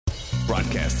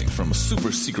Broadcasting from a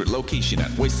super secret location at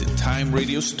Wasted Time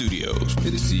Radio Studios.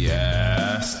 It is the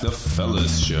Ask the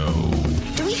Fellas Show.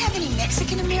 Do we have any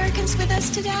Mexican Americans with us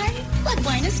today? Like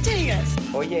Buenos Dias.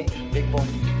 Oye, Big Boy,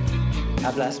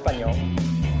 habla español.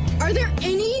 Are there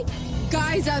any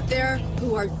guys out there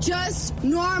who are just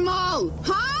normal?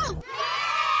 Huh?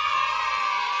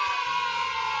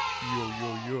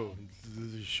 Yo.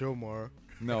 This is Shomar.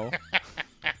 No.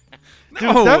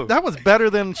 Dude, No. that was better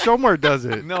than Shomar does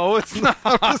it. No, it's not.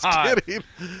 I'm just kidding.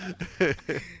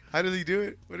 How does he do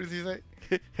it? What does he say?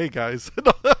 Hey, guys.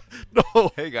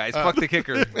 No. Hey, guys, fuck the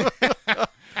kicker.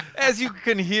 As you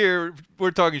can hear,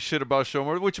 we're talking shit about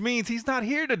Shomar, which means he's not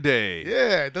here today.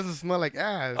 Yeah, it doesn't smell like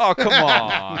ass. Oh, come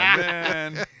on,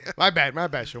 man. My bad,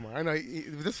 Shomar. I know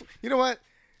this. You know what?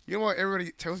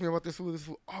 Everybody tells me about this food. This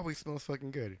food always smells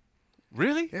fucking good.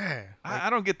 Really? Yeah. I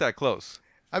don't get that close.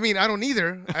 I mean, I don't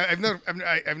either.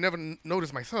 I've never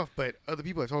noticed myself, but other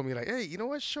people have told me like, hey, you know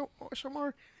what,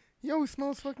 Shomar, he always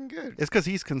smells fucking good. It's because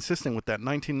he's consistent with that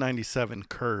 1997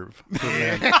 curve. For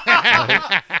men.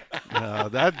 Right?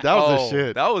 That was the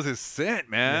shit. That was his scent,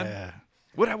 man. Yeah.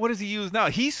 What does he use now?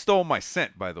 He stole my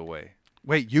scent, by the way.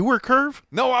 Wait, you were curve?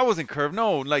 No, I wasn't Curve.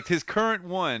 No, like his current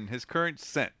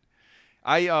scent.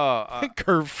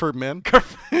 Curve for men.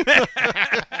 Curve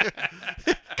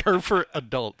for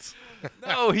adults.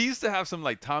 No, he used to have some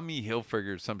like Tommy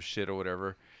Hilfiger, some shit or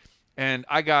whatever. And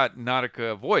I got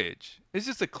Nautica Voyage. It's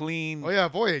just a clean. Oh yeah,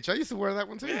 Voyage. I used to wear that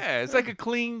one too. Yeah, it's like a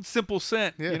clean, simple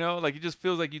scent. Yeah. You know, like it just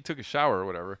feels like you took a shower or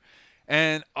whatever.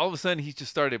 And all of a sudden, he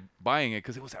just started buying it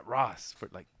because it was at Ross for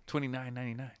like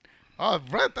 $29.99. Oh,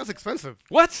 Brett, that's expensive.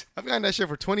 What? I've gotten that shit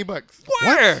for $20.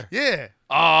 Where? Yeah.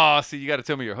 Oh, see, you got to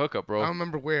tell me your hookup, bro. I don't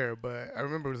remember where, but I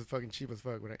remember it was fucking cheap as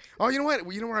fuck. Oh, you know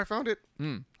what? You know where I found it?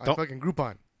 On fucking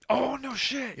Groupon. Oh, no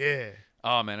shit. Yeah.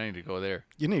 Oh, man, I need to go there.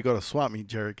 You need to go to swap meet,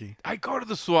 Cherokee. I go to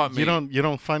the swap meet. You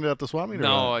don't find it at the swap meet?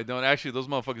 No, I don't. Actually, those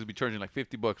motherfuckers be charging like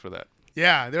 $50 for that.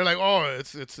 Yeah, they're like, oh,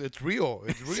 it's real.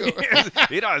 It's real.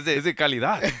 Mira, es de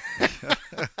calidad.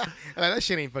 Like, that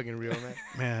shit ain't fucking real, man.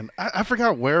 Man, I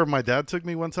forgot where my dad took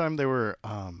me one time. They were,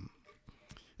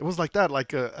 it was like that,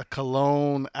 like a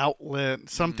cologne outlet,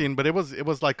 something, but it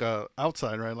was like a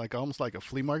outside, right? Like almost like a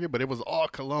flea market, but it was all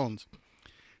colognes.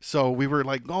 So we were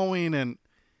like going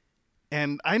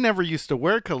and I never used to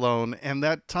wear cologne. And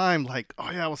that time, like, oh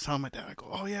yeah, I was telling my dad, I go,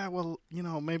 oh yeah, well,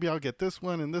 maybe I'll get this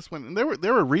one and this one. And they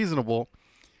were reasonable.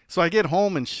 So I get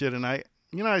home and shit and I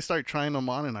start trying them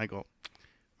on and I go,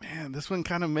 man, this one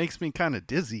kind of makes me kind of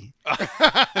dizzy.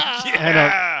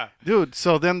 Yeah. And, dude,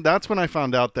 so then that's when I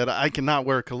found out that I cannot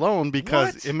wear cologne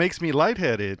because it makes me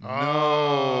lightheaded.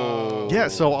 No. Yeah,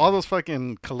 so all those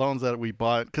fucking colognes that we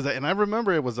bought, and I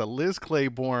remember it was a Liz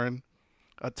Claiborne,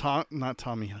 not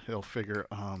Tommy Hilfiger,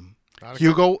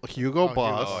 Hugo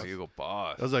Boss. Oh, Hugo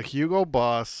Boss. It was a Hugo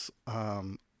Boss,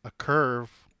 a Curve,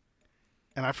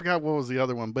 and I forgot what was the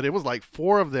other one, but it was like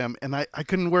 4 of them, and I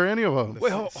couldn't wear any of them.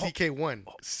 Wait, CK1.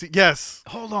 Yes.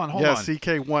 Hold on. Yeah,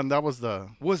 CK1. That was the.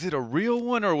 Was it a real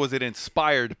one or was it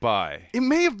inspired by? It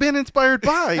may have been inspired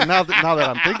by. now that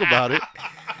I'm thinking about it.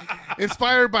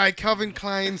 Inspired by Calvin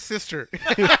Klein's sister.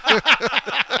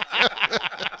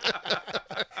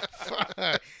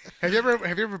 Have you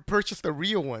ever purchased a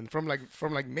real one from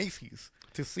Macy's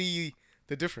to see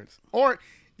the difference? Or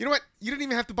you know what? You didn't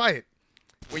even have to buy it.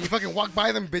 When you fucking walk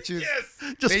by them bitches,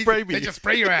 Spray me. They just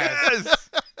spray your ass. Yes.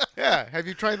 Yeah. Have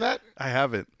you tried that? I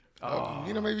haven't.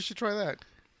 Maybe you should try that.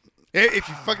 If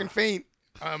you fucking faint,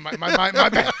 my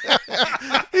bad.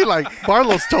 He like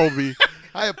Barlow's told me.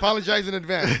 I apologize in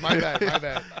advance. My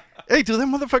bad. Hey, do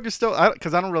them motherfuckers still?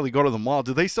 Because I don't really go to the mall.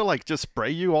 Do they still like just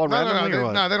spray you all randomly?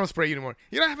 No, they don't spray you anymore.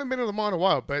 I haven't been to the mall in a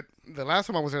while, but the last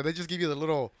time I was there, they just give you the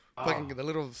little the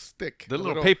little stick, The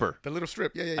little paper, the little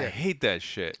strip. Yeah. I hate that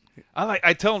shit.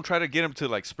 I tell them try to get them to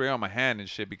like spray on my hand and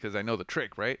shit because I know the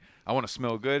trick, right? I want to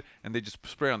smell good, and they just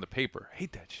spray on the paper. I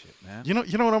hate that shit, man. You know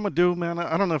what I'm gonna do, man?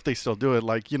 I don't know if they still do it.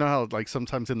 Like, you know how like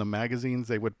sometimes in the magazines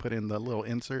they would put in the little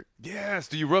insert. Yes.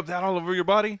 Do you rub that all over your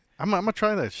body? I'm gonna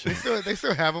try that shit. They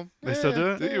still have them. They still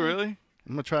do it? Do you really?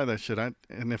 I'm gonna try that shit. And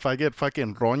if I get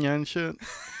fucking roña and shit.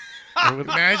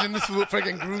 Imagine this fool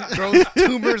fucking grows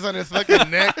tumors on his fucking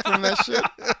neck from that shit.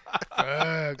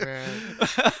 Fuck, man.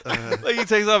 Like he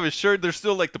takes off his shirt, there's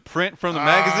still like the print from the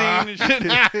magazine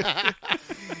and shit.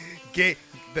 Gay,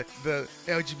 the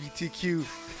LGBTQ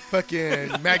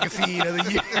fucking magazine of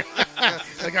the year.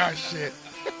 Like, oh shit.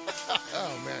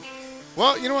 Oh man.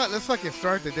 Well, you know what? Let's fucking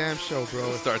start the damn show, bro.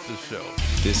 Let's start this show.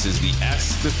 This is the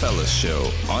Ask the Fellas Show,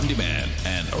 on demand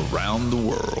and around the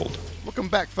world. Welcome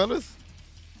back, fellas.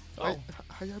 Oh.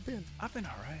 How y'all been? I've been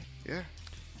all right. Yeah.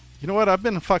 You know what? I've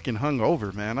been fucking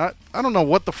hungover, man. I don't know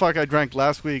what the fuck I drank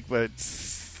last week, but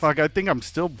fuck, I think I'm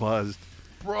still buzzed.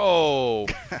 Bro.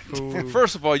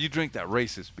 First of all, you drink that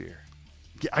racist beer.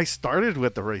 Yeah, I started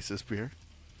with the racist beer.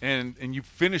 And you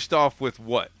finished off with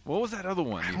what? What was that other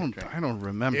one? I don't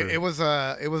remember. It was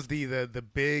the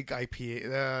big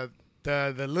IPA,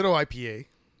 the little IPA,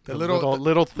 the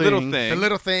little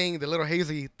thing. the little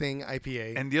hazy thing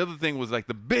IPA. And the other thing was like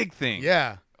the big thing.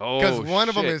 Yeah. Oh, because one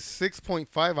of them shit. is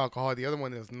 6.5 alcohol, the other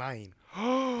one is 9.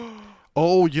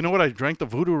 Oh, you know what? I drank the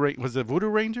was it Voodoo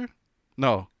Ranger?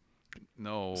 No.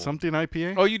 Something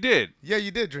IPA? Oh, you did? Yeah,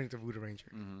 you did drink the Voodoo Ranger.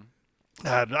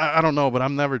 I don't know, but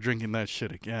I'm never drinking that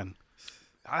shit again.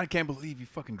 I can't believe you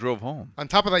fucking drove home. On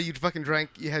top of that, you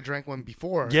had drank one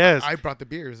before. Yes. I brought the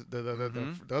beers,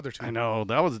 the other two. I know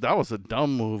that was a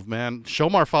dumb move, man.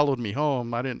 Shomar followed me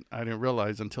home. I didn't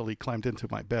realize until he climbed into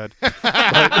my bed.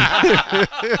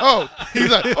 Oh, he's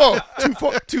like,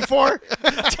 2-4.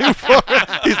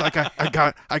 2-4. He's like,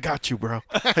 I got you, bro.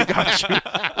 I got you.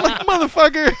 Like,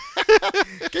 motherfucker.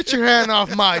 Get your hand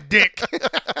off my dick.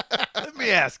 Let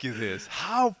me ask you this.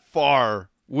 How far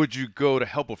would you go to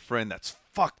help a friend that's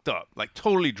fucked up, like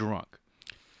totally drunk?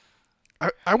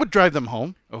 I would drive them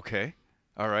home. Okay.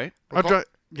 All right. I'd drive.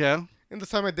 Yeah. In this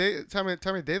time of day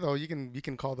though, you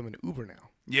can call them an Uber now.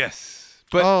 Yes.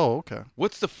 But okay.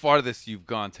 What's the farthest you've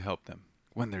gone to help them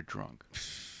when they're drunk?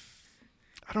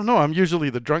 I don't know. I'm usually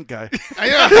the drunk guy.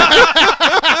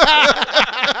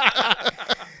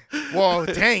 Well,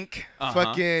 Tank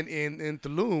fucking in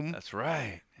Tulum. That's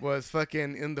right. Was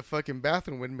fucking in the fucking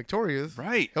bathroom with Victoria's.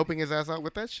 Right. Helping his ass out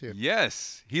with that shit.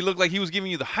 Yes. He looked like he was giving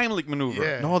you the Heimlich maneuver.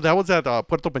 Yeah. No, that was at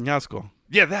Puerto Peñasco.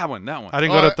 Yeah, that one. I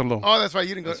didn't go to Tulum. Oh, that's right.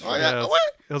 You didn't go. Oh, yeah.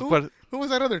 What? Who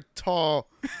was that other tall?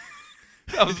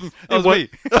 That was me. That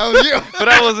was you. But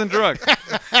I wasn't drunk.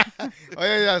 Oh,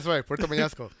 yeah, that's right. Puerto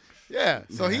Peñasco. Yeah.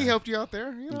 So he helped you out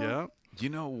there. You know? Yeah. You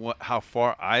know what? How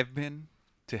far I've been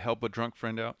to help a drunk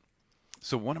friend out?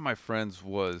 So one of my friends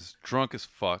was drunk as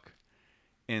fuck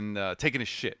and taking a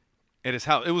shit at his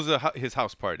house. It was his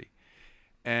house party.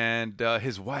 And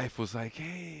his wife was like,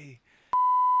 hey,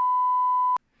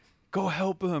 go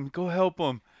help him. Go help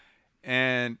him.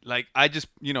 And like I just,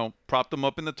 propped him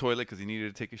up in the toilet because he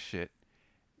needed to take a shit.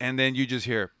 And then you just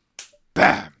hear,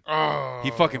 bam. Oh.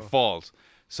 He fucking falls.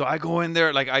 So I go in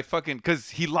there, like because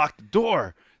he locked the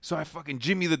door. So I fucking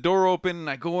jimmy the door open, and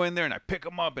I go in there, and I pick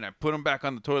him up, and I put him back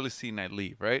on the toilet seat, and I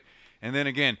leave, right? And then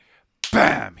again,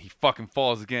 bam, he fucking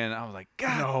falls again. I was like,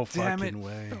 God no damn fucking it.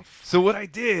 way. So what I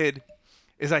did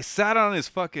is I sat on his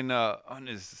fucking, on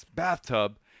his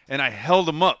bathtub, and I held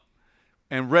him up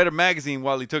and read a magazine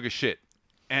while he took a shit.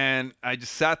 And I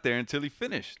just sat there until he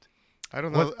finished. I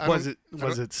don't know. Was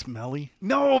it smelly?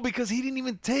 No, because he didn't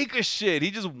even take a shit. He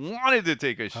just wanted to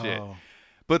take a shit. Oh.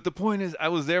 But the point is, I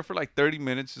was there for like 30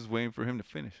 minutes just waiting for him to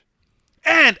finish.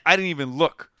 And I didn't even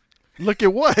look. Look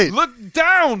at what? Look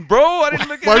down, bro. I didn't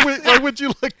look at Why would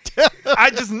you look down? I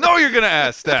just know you're going to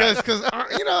ask that. Because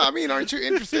aren't you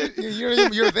interested?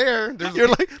 You're there. You're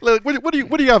like, what do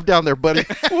you have down there, buddy?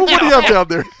 What do you have down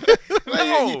there?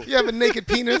 No. You have a naked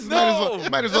penis. No.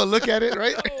 Might as well look at it,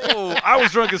 right? Oh, I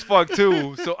was drunk as fuck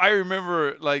too. So I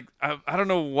remember, like, I don't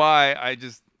know why. I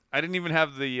didn't even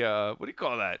have the, what do you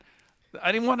call that?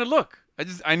 I didn't want to look.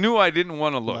 I knew I didn't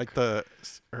want to look. Like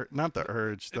not the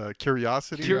urge, the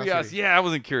curiosity. Curiosity. Yeah, I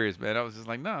wasn't curious, man. I was just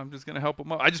like, no, I'm just gonna help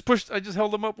him up. I just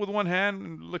held him up with one hand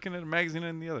and looking at a magazine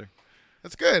in the other.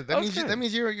 That's good. That That's means good. that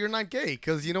means you're not gay.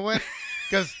 Because you know what?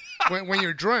 Because when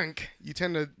you're drunk, you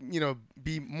tend to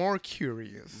be more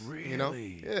curious.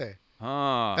 Really? Yeah.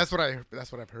 Huh. That's what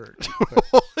I've heard.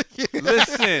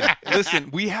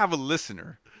 Listen. We have a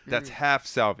listener that's half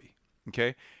Salvi,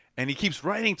 okay, and he keeps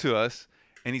writing to us,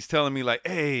 and he's telling me like,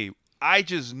 "Hey, I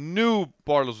just knew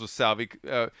Barlos was Salvi,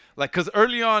 because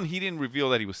early on he didn't reveal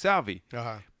that he was Salvi,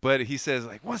 but he says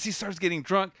like once he starts getting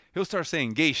drunk, he'll start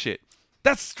saying gay shit.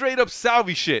 That's straight up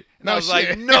Salvi shit." And I was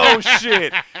like, no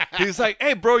shit. He was like,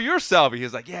 hey, bro, you're Salvi. He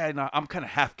was like, yeah, no, I'm kind of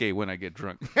half gay when I get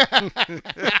drunk.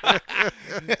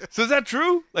 So is that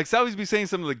true? Like Salvis be saying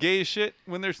some of the gayest shit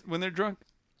when they're drunk?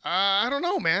 I don't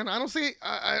know, man. I don't see.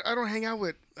 I don't hang out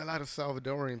with a lot of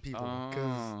Salvadorian people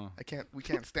because we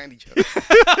can't stand each other.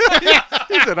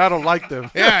 He said, I don't like them.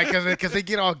 Yeah, because they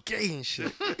get all gay and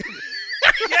shit.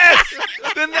 Yes!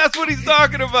 Then that's what he's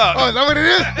talking about. Oh, is that what it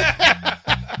is?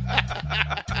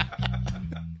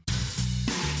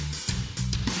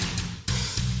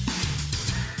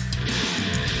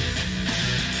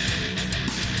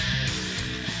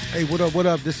 Hey, what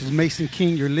up? This is Mason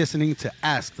King. You're listening to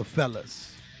Ask the Fellas.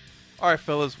 All right,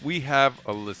 fellas, we have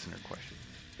a listener question.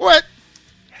 What?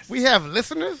 Yes. We have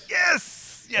listeners?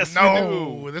 Yes. Yes,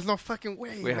 No, we do. there's no fucking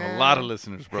way. We man. have a lot of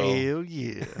listeners, bro. Hell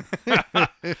yeah.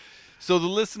 So the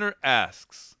listener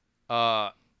asks,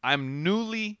 I'm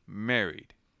newly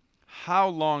married. How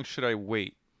long should I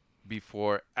wait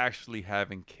before actually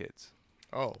having kids?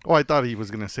 Oh, Oh, I thought he was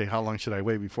going to say, how long should I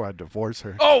wait before I divorce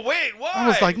her? Oh, wait, why? I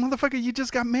was like, motherfucker, you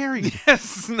just got married.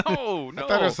 yes, no. I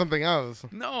thought it was something else.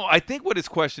 No, I think what his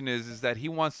question is that he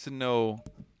wants to know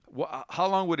how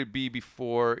long would it be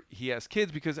before he has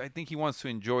kids, because I think he wants to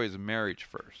enjoy his marriage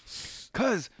first.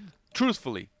 Because,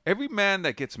 truthfully, every man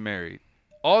that gets married,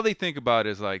 all they think about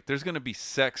is like there's going to be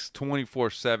sex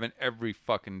 24/7 every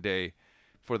fucking day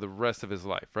for the rest of his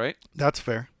life, right? That's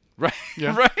fair. Right?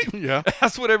 Yeah. Right? Yeah.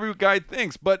 That's what every guy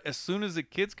thinks. But as soon as the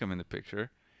kids come in the picture,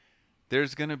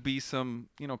 there's going to be some,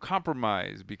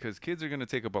 compromise, because kids are going to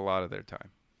take up a lot of their time.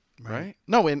 Right?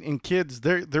 No, and kids,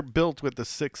 they're built with the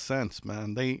sixth sense,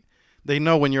 man. They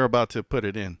know when you're about to put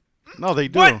it in. No, they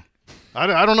do. What? I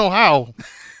don't know how,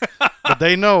 but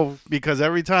they know, because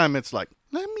every time it's like,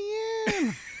 let me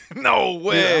in. No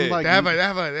way. I'm like,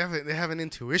 They have an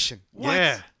intuition. What?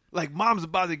 Yeah. Like mom's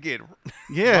about to get.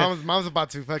 Yeah. Mom's about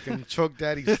to fucking choke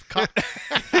daddy's cock.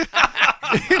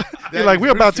 You're like,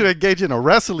 we're about to engage in a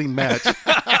wrestling match.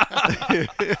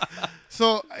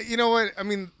 So you know what? I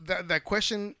mean, that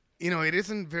question, it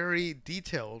isn't very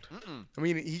detailed. I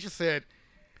mean, he just said,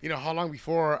 how long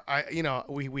before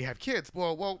we have kids?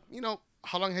 Well,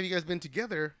 how long have you guys been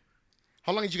together?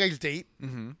 How long did you guys date?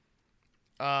 Mm-hmm.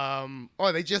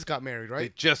 They just got married, They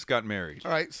right? just got married.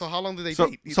 All right. So how long did they So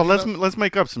date? so let's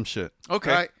make up some shit.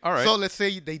 Okay. All right. So let's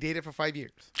say they dated for 5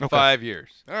 years. Okay. 5 years.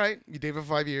 All right. You dated for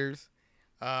 5 years.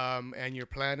 And your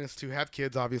plan is to have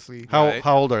kids, obviously. Right.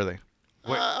 How old are they?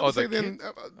 Wait, I would say the then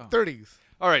kids? 30s.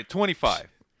 All right, 25.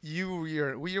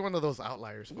 You're one of those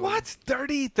outliers. fool. What?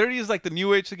 30? 30 is like the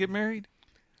new age to get married?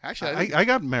 Actually, I think, I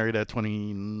got married at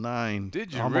 29.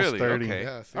 Did you Almost really? 30. Okay.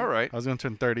 Yeah, see? All right. I was going to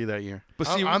turn 30 that year. But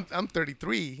see, I'm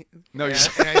 33. No, and,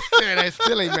 you- and I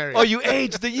still ain't married. oh, you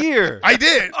aged a year. I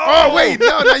did. Oh, wait,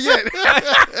 no, not yet.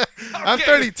 I'm Okay.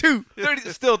 32. 30,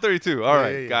 still 32. All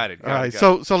right, yeah. got it. All right.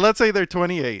 So let's say they're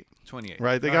 28. 28.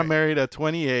 Right? They All got right. married at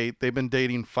 28. They've been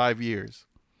dating 5 years.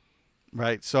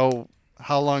 Right? So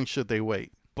how long should they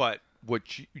wait? But what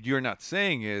you're not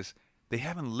saying is they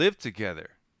haven't lived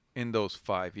together in those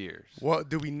 5 years. Well,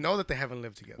 do we know that they haven't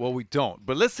lived together? Well, we don't.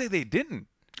 But let's say they didn't.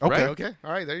 Okay. Right? Okay.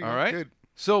 All right. There you All go. right. Good.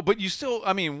 So, but you still,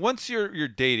 I mean, once you're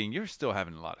dating, you're still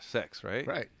having a lot of sex, right?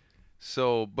 Right.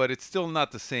 So, but it's still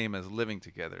not the same as living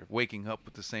together, waking up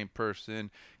with the same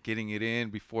person, getting it in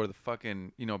before the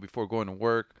fucking, before going to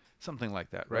work, something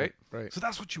like that, right? Right. So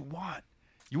that's what you want.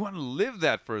 You want to live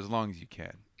that for as long as you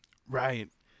can. Right.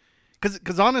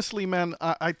 Because honestly, man,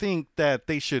 I think that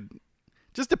they should,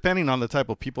 just depending on the type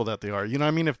of people that they are, you know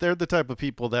what I mean? If they're the type of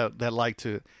people that like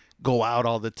to go out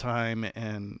all the time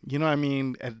and, you know what I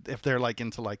mean? And if they're like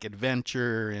into like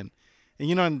adventure and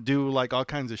and do like all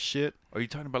kinds of shit, Are you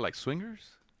talking about like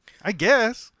swingers? I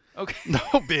guess. Okay. No,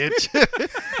 bitch.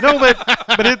 No,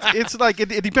 but it's like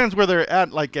it depends where they're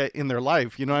at, like in their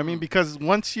life. You know what I mean? Because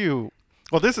once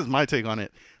this is my take on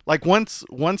it. Like once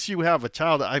you have a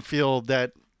child, I feel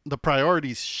that the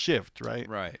priorities shift, right?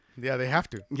 Right. Yeah, they have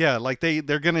to. Yeah, like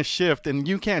they're gonna shift, and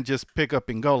you can't just pick up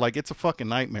and go. Like it's a fucking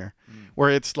nightmare, where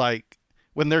it's like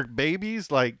when they're babies,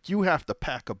 like you have to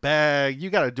pack a bag, you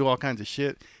got to do all kinds of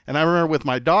shit. And I remember with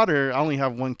my daughter, I only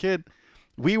have one kid.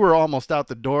 We were almost out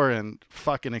the door and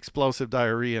fucking explosive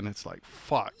diarrhea, and it's like,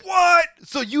 fuck. What?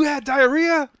 So you had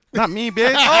diarrhea? Not me,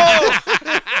 bitch. Oh,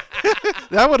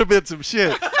 that would have been some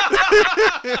shit.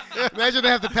 Imagine they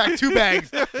have to pack 2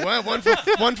 bags.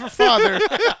 One for father.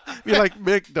 Be like,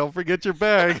 Mick, don't forget your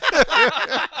bag.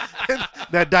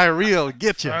 That diarrhea will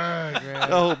get you. Fuck, man.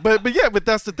 Oh, but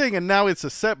that's the thing. And now it's a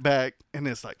setback, and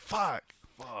it's like, fuck.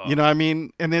 You know what I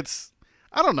mean? And it's,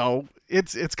 I don't know.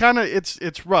 It's kind of,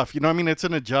 it's rough. You know what I mean? It's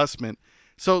an adjustment.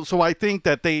 So I think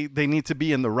that they need to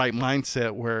be in the right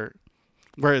mindset where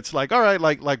it's like, all right,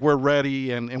 like we're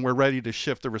ready and we're ready to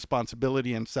shift the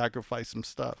responsibility and sacrifice some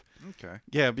stuff. Okay.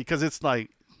 Yeah, because it's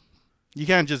like, you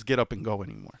can't just get up and go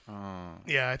anymore.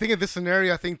 Yeah, I think in this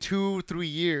scenario, I think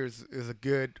 2-3 years is a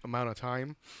good amount of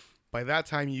time. By that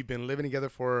time, you've been living together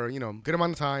for, a good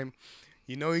amount of time.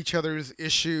 You know each other's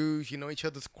issues, you know each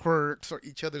other's quirks or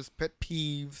each other's pet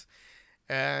peeves.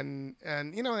 And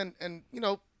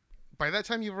by that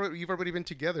time, you've already been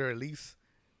together at least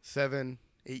 7-8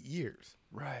 years.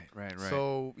 Right.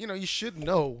 So, you should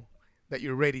know that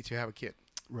you're ready to have a kid.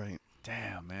 Right.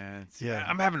 Damn, man. Yeah.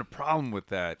 I'm having a problem with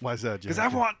that. Why is that, Because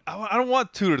Jack? I don't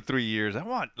want 2 to 3 years. I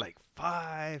want like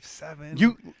 5, 7.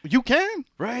 You can.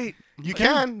 right? You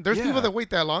can. There's Yeah. people that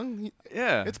wait that long.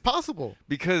 Yeah. It's possible.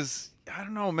 Because I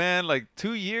don't know, man. Like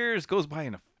 2 years goes by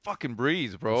in a fucking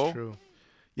breeze, bro. That's true.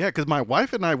 Yeah, because my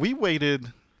wife and I, we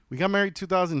waited. We got married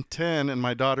 2010, and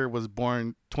my daughter was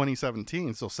born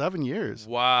 2017. So 7 years.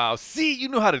 Wow. See, you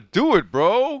know how to do it,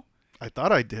 bro. I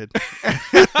thought I did.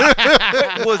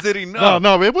 Was it enough?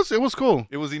 No, it was cool.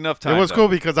 It was enough time. It was though. cool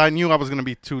because I knew I was gonna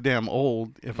be too damn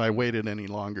old if I waited any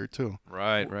longer too.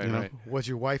 Right, You know? right. Was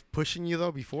your wife pushing you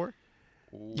though before?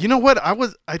 You know what?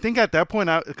 I think at that point,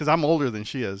 because I'm older than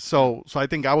she is, so I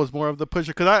think I was more of the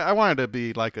pusher because I wanted to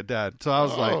be like a dad. So I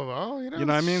was like, you you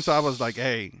know what I mean? So I was like,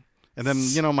 hey, and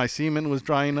then my semen was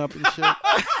drying up and shit.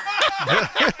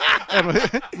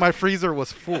 And my freezer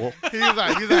was full. He's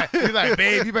like,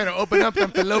 babe, you better open up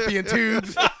them fallopian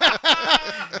tubes.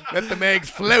 Let the eggs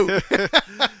float.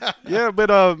 Yeah, but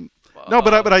no,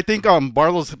 but I think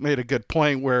Barlow's made a good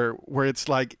point where it's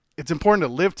like it's important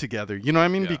to live together. You know what I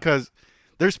mean? Yeah. Because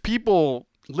there's people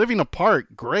living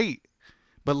apart, great,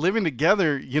 but living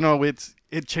together,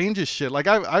 it changes shit. Like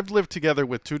I've lived together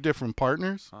with 2 different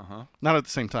partners, not at the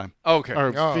same time. Okay.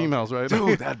 Or Oh. females, right?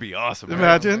 Dude, that'd be awesome. man.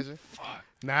 Imagine.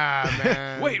 Nah,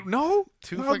 man. Wait, no?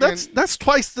 Well, that's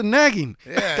twice the nagging.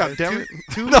 Yeah, God damn it.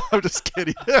 two- No, I'm just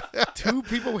kidding. 2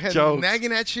 people had Jokes.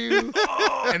 nagging at you,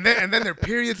 and then their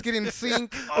periods get in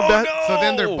sync. Oh, So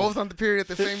then they're no. both on the period at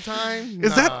the same time.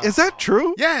 Is that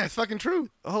true? Yeah, it's fucking true,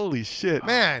 Holy shit.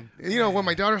 man. You know when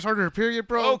my daughter started her period,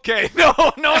 bro. Okay. No.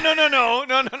 What?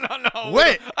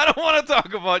 I don't want to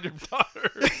talk about your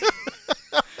daughter.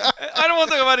 I don't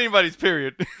want to talk about anybody's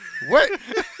period. What?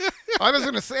 I was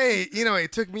gonna say,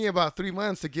 it took me about 3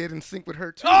 months to get in sync with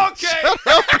her too. Okay.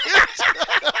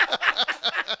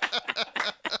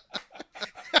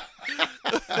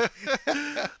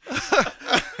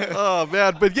 Oh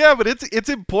man, but it's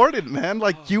important, man.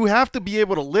 Like you have to be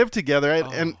able to live together,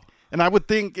 and I would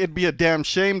think it'd be a damn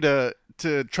shame to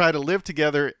try to live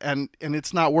together and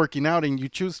it's not working out, and you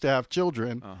choose to have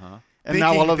children, and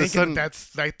now all of a sudden that's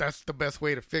the best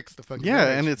way to fix the fucking yeah,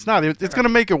 marriage. and it's not. It's gonna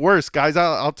make it worse, guys.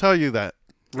 I'll tell you that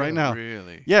right now.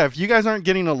 Really? Yeah, if you guys aren't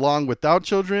getting along without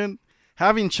children,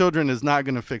 having children is not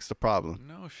gonna fix the problem.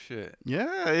 No shit.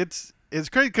 Yeah, it's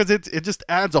crazy because it just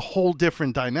adds a whole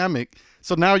different dynamic.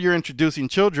 So now you're introducing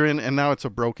children, and now it's a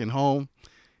broken home,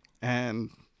 and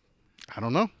I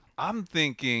don't know. I'm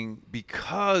thinking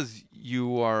because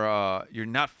you're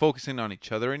not focusing on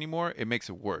each other anymore, it makes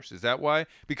it worse. Is that why?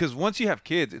 Because once you have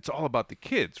kids, it's all about the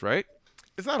kids, right?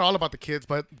 It's not all about the kids,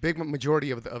 but big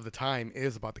majority of the time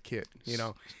is about the kid.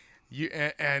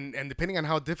 And depending on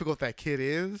how difficult that kid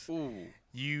is,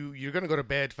 you're gonna go to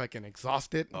bed fucking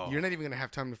exhausted. You're not even gonna have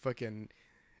time to fucking,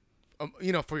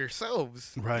 for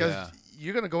yourselves, Right. Because Yeah.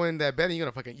 you're gonna go in that bed and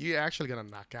you're actually gonna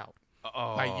knock out.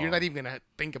 Oh. Like you're not even gonna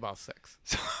think about sex.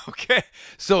 Okay.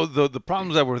 So the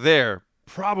problems that were there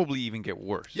probably even get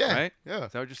worse. Yeah, Right? yeah.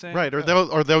 Is that what you're saying? Right, or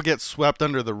they'll get swept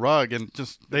under the rug and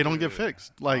just they don't get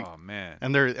fixed. Like, Oh man.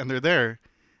 and they're there,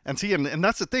 and see, and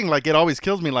that's the thing. Like, it always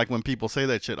kills me. Like when people say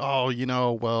that shit. Oh,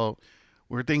 well,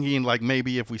 we're thinking like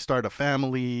maybe if we start a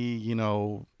family,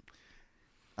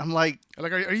 I'm like,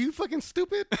 Are you fucking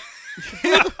stupid?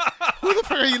 Who the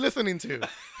fuck are you listening to?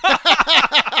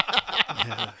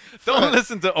 Don't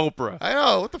listen to Oprah. I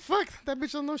know, what the fuck? That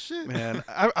bitch don't know shit. man,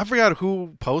 I forgot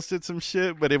who posted some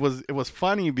shit, but it was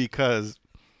funny because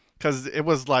it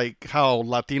was like how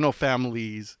Latino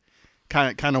families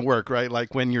kind of work, right?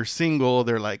 Like when you're single,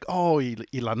 they're like, oh, y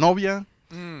la novia,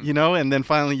 and then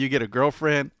finally you get a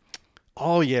girlfriend.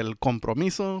 Oh, y el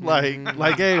compromiso,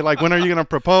 like, hey, like when are you gonna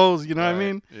propose? You know what I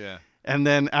mean? Yeah. And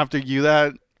then after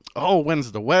oh,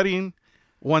 when's the wedding?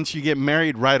 Once you get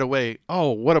married, right away.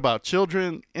 Oh, what about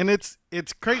children? And it's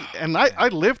crazy. And I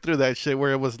lived through that shit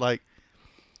where it was like,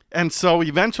 and so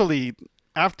eventually,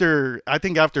 after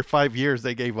 5 years,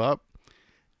 they gave up.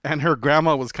 And her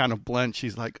grandma was kind of blunt.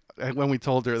 She's like, when we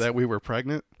told her that we were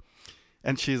pregnant,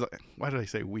 and she's like, why did I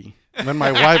say we? When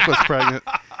my wife was pregnant.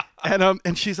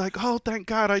 And she's like, oh, thank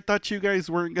God, I thought you guys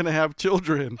weren't gonna have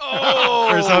children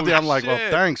or something. I'm like, well,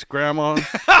 shit. thanks, Grandma.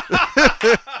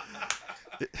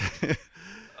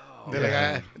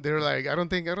 They're like, I don't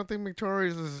think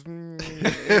Victorious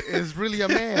is really a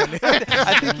man.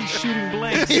 I think he's shooting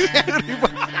blanks. Is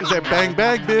that bang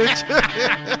bang, bitch?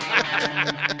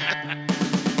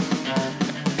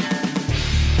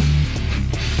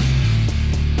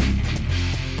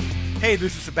 Hey,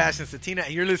 this is Sebastian Satina,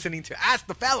 and you're listening to Ask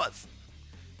the Fellas.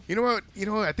 You know what?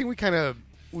 I think we kind of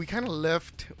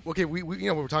left. Okay, we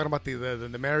we're talking about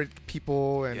the married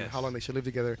people and Yes. how long they should live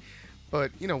together.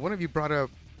 But one of you brought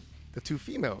up the 2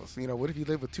 females. What if you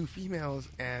live with 2 females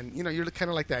and you're kind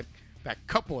of like that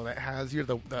couple that has you're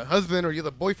the husband or you're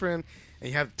the boyfriend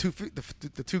and you have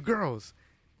the 2 girls.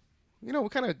 we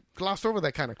kind of glossed over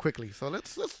that kind of quickly. So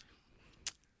let's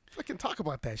fucking talk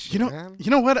about that shit, You know, man.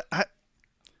 you know what?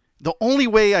 The only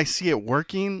way I see it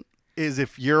working is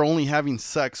if you're only having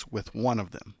sex with one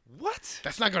of them. What?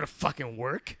 That's not gonna fucking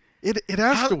work. It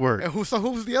has to work. And who's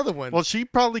the other one? Well, she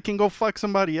probably can go fuck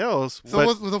somebody else. so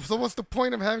but- what's the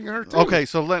point of having her too? okay,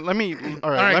 so let me. All right,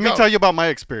 right, let me go. tell you about my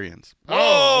experience.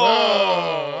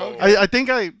 Oh, okay. I think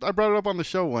I brought it up on the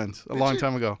show once a long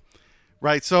time ago,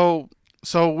 right? So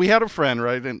we had a friend,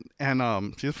 right,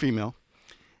 and she's a female,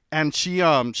 and she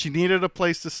needed a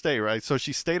place to stay, right? So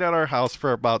she stayed at our house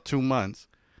for about 2 months.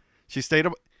 She stayed,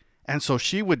 and so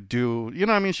she would do, you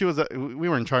know, what I mean, we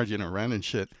weren't charging her rent and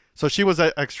shit, so she was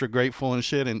extra grateful and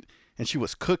shit, and she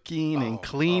was cooking and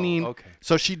cleaning. okay.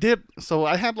 So she did. So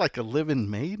I had like a live-in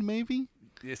maid, maybe.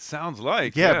 It sounds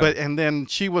like. Yeah, but and then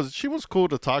she was cool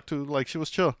to talk to, like she was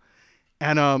chill,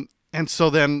 and so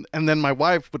then my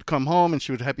wife would come home and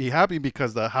she would be happy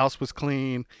because the house was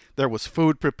clean, there was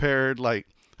food prepared. Like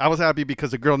I was happy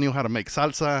because the girl knew how to make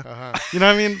salsa. You know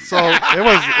what I mean? So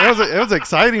it was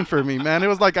exciting for me, man. It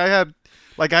was like I had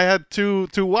two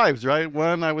wives, right?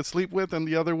 One I would sleep with, and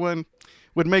the other one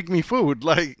would make me food.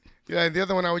 Like Yeah, the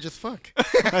other one I would just fuck.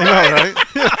 I know, right?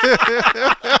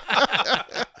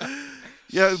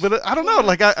 Yeah, but I don't know.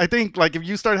 Like, I think, like, if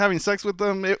you start having sex with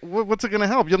them, what's it going to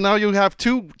help? Now you have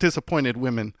two disappointed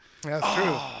women, That's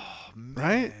true.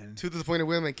 right? Two disappointed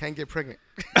women can't get pregnant.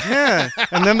 Yeah.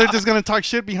 And then they're just going to talk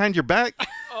shit behind your back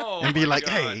Oh, and be my like,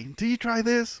 God. hey, do you try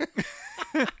this?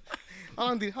 How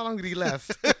long did he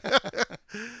last?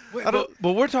 Wait,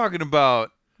 but we're talking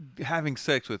about having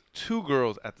sex with two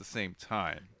girls at the same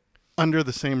time. Under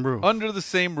the same roof. Under the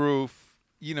same roof,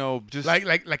 you know, just like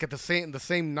at the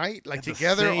same night, like At the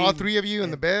together, all same- three of you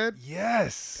in the bed.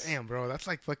 yes. Damn, bro, that's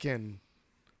like fucking.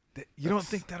 You don't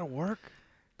think that'll work?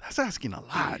 That's asking a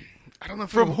lot. I don't know if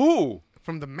From it'll- who?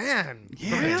 From the man. From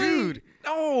Yeah. the dude.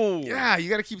 No. Yeah, you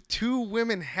got to keep two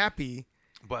women happy.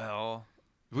 Well,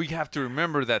 we have to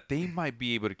remember that they might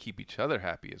be able to keep each other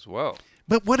happy as well.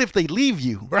 But what if they leave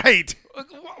you? Right.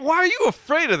 Why are you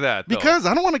afraid of that? Though? Because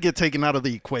I don't want to get taken out of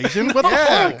the equation. What the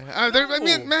fuck? Yeah. I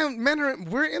mean,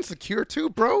 we're insecure too,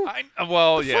 bro.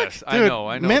 Well, yes, I Dude, know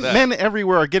men, that. men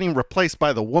everywhere are getting replaced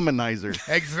by the womanizer.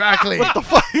 Exactly. What the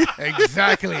fuck?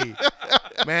 Exactly.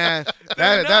 Man,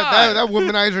 that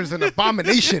womanizer is an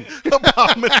abomination.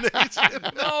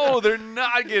 No, they're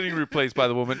not getting replaced by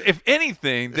the woman. If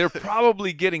anything, they're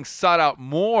probably getting sought out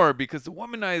more because the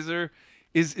womanizer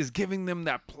is giving them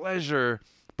that pleasure,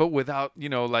 but without,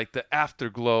 like the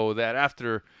afterglow, that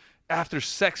after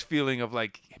sex feeling of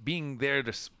like being there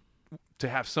to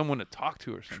have someone to talk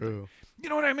to or something. True. You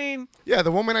know what I mean? Yeah,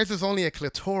 the womanizer is only a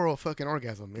clitoral fucking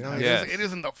orgasm. You know, Yes. it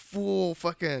isn't the full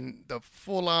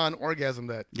on orgasm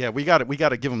that. Yeah, we got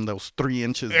to give them those 3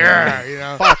 inches. Yeah, man. you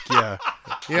know. Fuck yeah.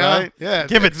 Yeah, Right? yeah.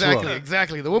 Give it to exactly, 'em.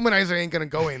 exactly. The womanizer ain't gonna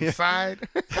go inside.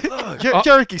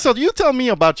 Jerky, so you tell me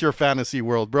about your fantasy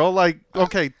world, bro. Like,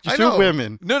 okay, I two know.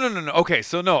 women. No. Okay,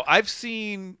 so no, I've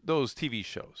seen those TV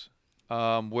shows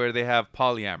where they have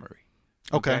polyamory.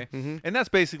 Okay. And that's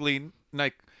basically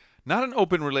like not an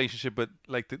open relationship, but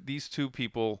like these two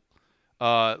people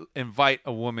invite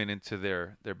a woman into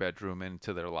their bedroom,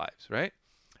 into their lives, right?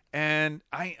 And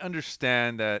I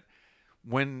understand that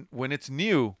when it's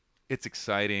new, it's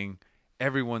exciting.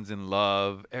 Everyone's in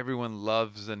love. Everyone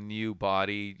loves a new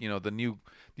body. The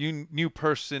new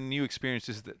person, new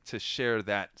experiences to share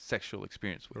that sexual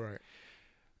experience with. Right.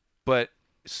 But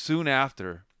soon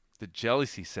after, the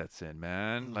jealousy sets in,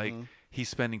 man. Like he's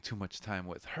spending too much time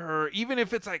with her, even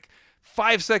if it's like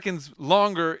 5 seconds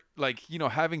longer, like,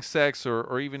 having sex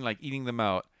or even like eating them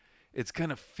out. It's going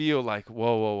to feel like,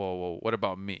 whoa, what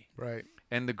about me? Right.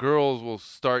 And the girls will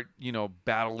start,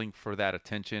 battling for that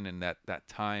attention and that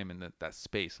time and that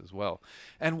space as well.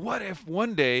 And what if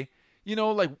one day,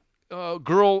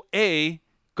 girl A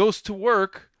goes to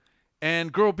work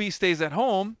and girl B stays at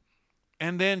home,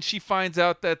 and then she finds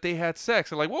out that they had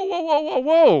sex. And like,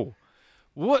 whoa.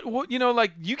 What,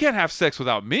 like, you can't have sex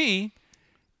without me.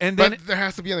 And then, But there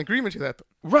has to be an agreement to that. Though.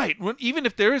 right, even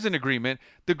if there is an agreement,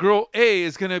 the girl A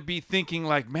is going to be thinking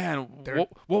like, man,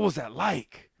 what was that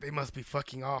like? They must be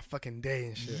fucking all fucking day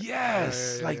and shit.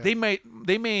 Yes, Yeah. like they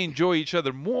may enjoy each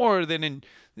other more than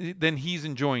he's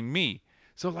enjoying me.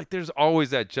 So like, there's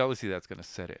always that jealousy that's gonna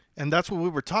set in. And that's what we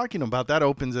were talking about. That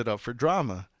opens it up for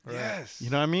drama. Yes, You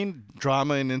know what I mean?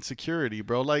 Drama and insecurity,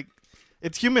 bro. Like,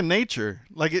 it's human nature.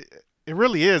 Like, it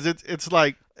really is. It's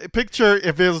like, picture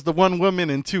if it was the one woman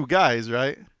and 2 guys,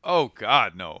 right? Oh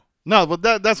God, no. No, but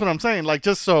that's what I'm saying. Like,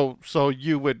 just so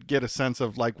you would get a sense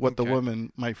of like what the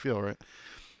woman might feel, right?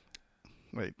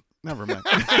 Wait, never mind.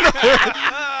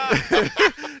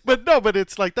 But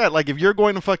it's like that. Like if you're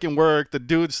going to fucking work, the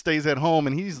dude stays at home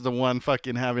and he's the one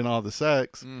fucking having all the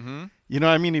sex. Mm-hmm. You know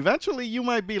what I mean? Eventually you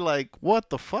might be like, what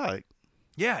the fuck?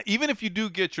 Yeah, even if you do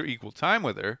get your equal time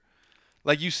with her,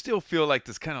 like you still feel like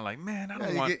this kind of like, man, I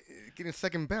don't want. Getting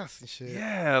second best and shit.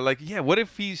 Yeah, like what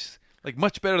if he's like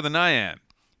much better than I am?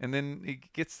 And then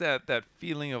it gets that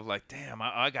feeling of like, damn,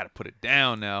 I got to put it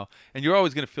down now. And you're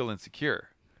always going to feel insecure.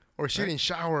 Or she didn't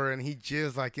shower and he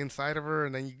jizzed like inside of her,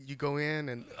 and then you go in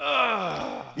and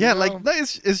yeah, like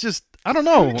it's just I don't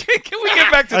know. Can we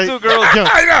get back to two girls?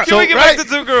 Can we get back to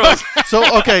two girls?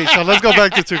 So okay, so let's go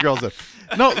back to two girls then.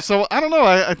 No, so I don't know.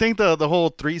 I think the whole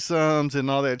threesomes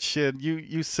and all that shit,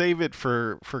 you save it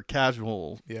for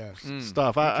casual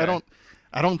stuff. I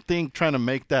don't think trying to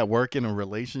make that work in a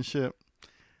relationship.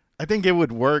 I think it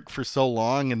would work for so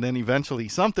long, and then eventually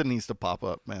something needs to pop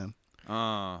up, man.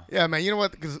 Yeah, man. You know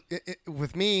what? Because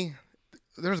with me,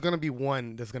 there's gonna be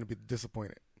one that's gonna be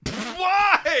disappointed.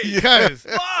 Why? Yes.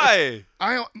 Why?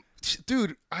 I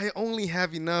only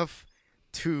have enough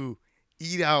to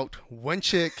eat out one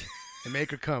chick and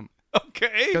make her come.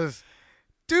 Okay. Because,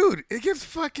 dude, it gets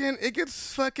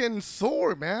fucking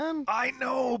sore, man. I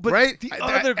know, but right? the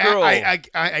other girl,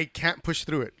 I can't push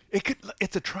through it.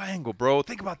 It's a triangle, bro.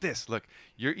 Think about this. Look,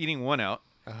 you're eating one out,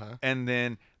 and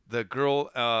then the girl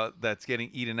that's getting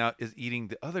eaten out is eating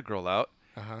the other girl out,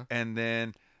 and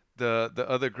then the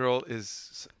other girl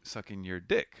is sucking your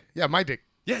dick. Yeah, my dick.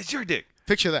 Yeah, it's your dick.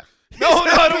 Picture that. No,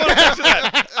 I don't want to picture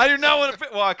that. I do not want to.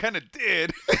 Well, I kind of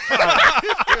did.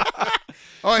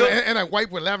 And I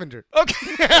wipe with lavender.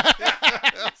 Okay.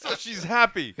 So she's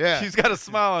happy. Yeah. She's got a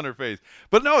smile on her face.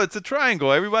 But no, it's a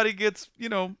triangle. Everybody gets,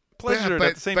 pleasure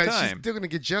at the same time. But she's still gonna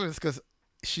get jealous because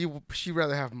she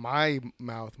rather have my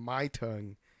mouth, my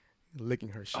tongue, licking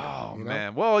her shit. Oh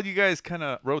man. Well, you guys kind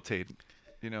of rotate.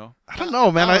 I don't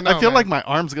know, man. I feel like my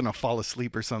arm's gonna fall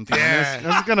asleep or something.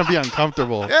 Yeah. It's gonna be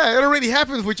uncomfortable. Yeah, it already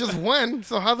happens with just one.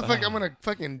 So how the fuck I'm gonna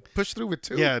fucking push through with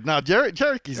two? Yeah, no,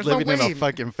 Cherokee's living in a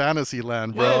fucking fantasy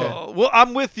land, bro. Well,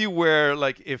 I'm with you where,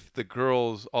 like, if the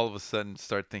girls all of a sudden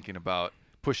start thinking about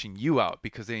pushing you out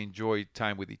because they enjoy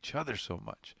time with each other so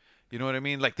much. You know what I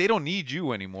mean? Like, they don't need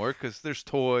you anymore because there's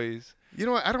toys. You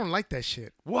know what? I don't like that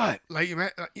shit. What? Like,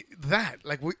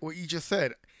 what you just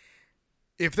said.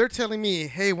 If they're telling me,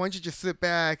 hey, why don't you just sit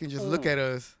back and just look at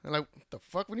us? I'm like, what the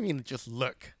fuck? What do you mean just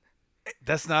look?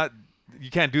 That's not, you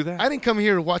can't do that? I didn't come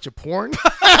here to watch a porn.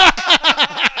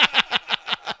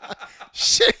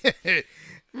 Shit.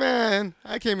 Man,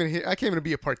 I came in to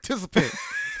be a participant.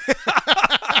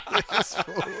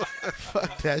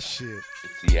 Fuck that shit.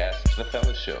 It's the Ask the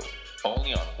Fellas show,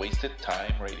 only on Wasted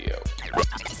Time Radio.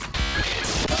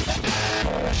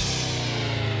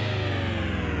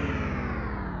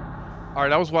 All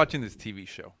right, I was watching this TV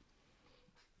show.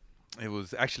 It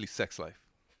was actually Sex Life,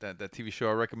 that TV show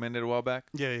I recommended a while back.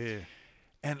 Yeah.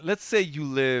 And let's say you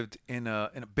lived in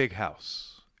a big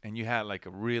house and you had like a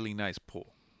really nice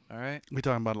pool. All right. We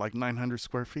talking about like 900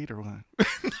 square feet or what?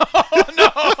 No.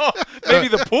 Maybe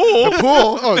the pool. The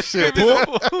pool. Oh shit. Maybe the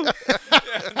pool.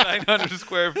 Yeah, 900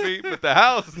 square feet, but the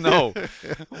house, no.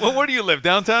 Well, where do you live?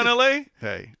 Downtown LA?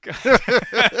 Hey.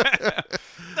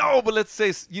 No, but let's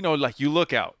say like you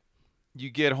look out. You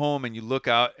get home and you look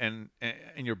out in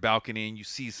your balcony and you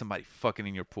see somebody fucking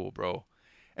in your pool, bro.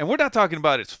 And we're not talking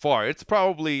about it's far. It's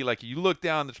probably like you look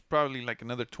down, there's probably like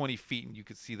another 20 feet and you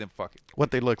can see them fucking.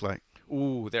 What they look like?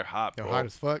 Ooh, they're hot, bro. They're hot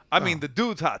as fuck. I mean, the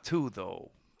dude's hot too,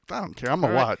 though. I don't care. I'm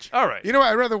going to watch. All right. You know what?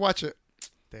 I'd rather watch it.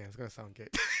 Damn, it's going to sound gay.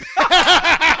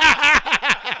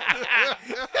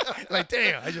 Like,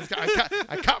 damn,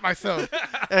 I caught myself.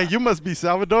 Hey, you must be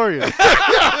Salvadorian.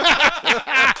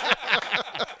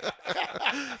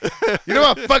 You know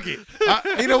what? Fuck it.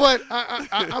 You know what?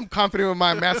 I'm confident with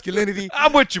my masculinity.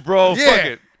 I'm with you, bro. Yeah. Fuck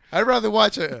it. I'd rather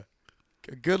watch a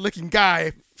good-looking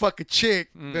guy fuck a chick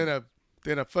than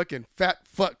a fucking fat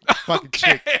fucking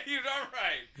chick. You're all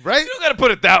right. Right? You don't got to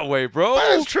put it that way, bro.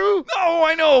 That's true. No,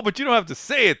 I know, but you don't have to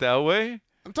say it that way.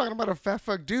 I'm talking about a fat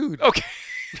fuck dude. Okay.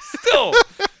 Still.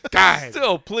 God.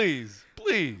 Still, please.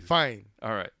 Fine.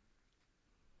 All right.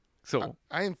 So.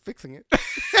 I am fixing it.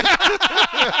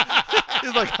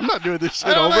 He's like, I'm not doing this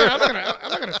shit I'm over.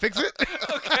 not gonna fix it.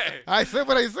 Okay. I said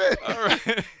what I said. All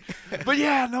right. But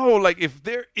yeah, no, like if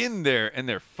they're in there and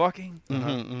they're fucking,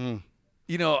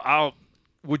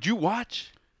 would you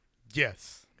watch?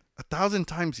 Yes. 1,000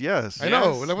 times yes. I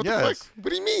know. Yes. Like, what the fuck? What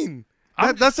do you mean?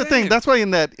 That's the thing. saying. That's why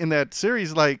in that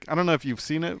series, like, I don't know if you've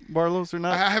seen it, Barlos, or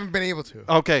not. I haven't been able to.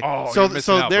 Okay, Oh, so you're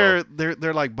missing out,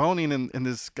 they're like boning in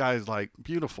this guy's like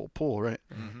beautiful pool, right?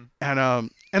 And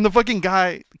the fucking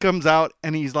guy comes out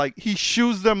and he's like, he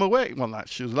shoos them away. Well, not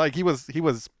shoos, like he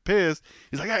was pissed.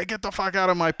 He's like, hey, get the fuck out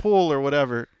of my pool or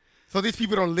whatever. So these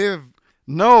people don't live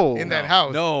No, in that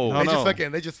house. No.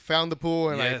 They just found the pool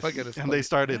and Yes. like fuck it. and they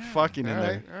started fucking in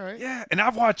there. All right. Yeah, and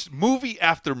I've watched movie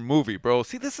after movie, bro.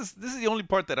 See, this is the only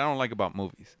part that I don't like about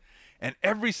movies. And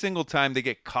every single time they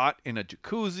get caught in a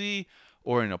jacuzzi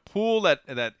or in a pool that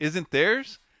isn't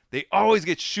theirs, they always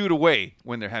get shooed away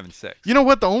when they're having sex. You know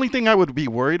what? The only thing I would be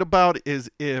worried about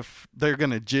is if they're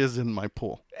gonna jizz in my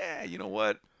pool. You know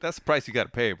what? That's the price you got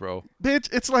to pay, bro. Bitch,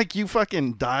 it's like you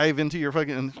fucking dive into your fucking,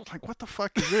 and it's like, what the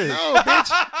fuck is this? No,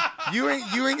 bitch. You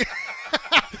ain't.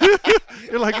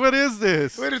 You're like, what is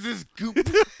this? What is this goop?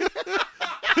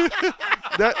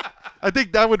 I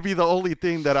think that would be the only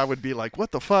thing that I would be like,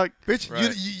 what the fuck? Bitch,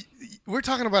 Right. we're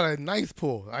talking about a nice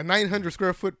pool, a 900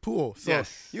 square foot pool. So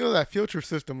Yes. you know that filter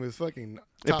system is fucking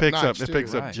It top picks notch, up too.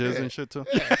 jizz Right. and shit too.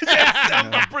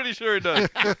 I'm pretty sure it does.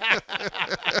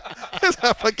 It's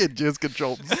how fucking jizz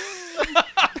control.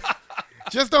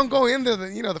 Just don't go into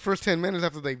the first 10 minutes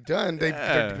after they've done.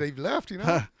 Yeah. They've left. You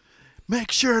know.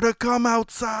 Make sure to come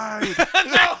outside.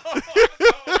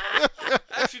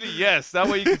 Actually, yes. That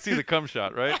way you can see the cum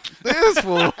shot, right? This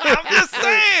fool. I'm just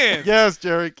saying. Yes,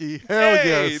 Cherokee. Hell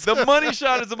Hey, yes. the money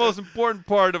shot is the most important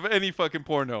part of any fucking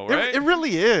porno, right? It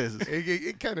really is.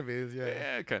 It kind of is, yeah.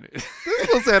 Yeah, kind of. This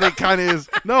fool said it kind of is.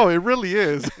 No, it really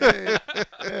is.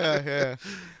 Yeah.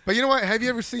 But you know what? Have you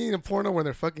ever seen a porno when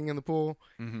they're fucking in the pool?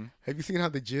 Mm-hmm. Have you seen how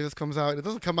the jizz comes out? It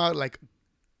doesn't come out like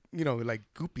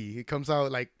goopy. It comes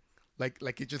out like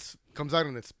it just comes out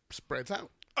and it spreads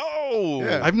out. Oh,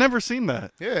 Yeah. I've never seen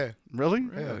that. Yeah. Really?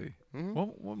 really? Mhm.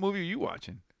 What movie are you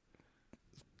watching?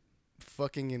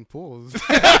 Fucking in pools.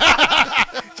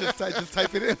 just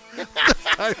type it in.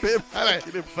 Type in I like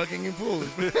fucking in pools.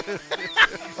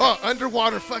 Oh,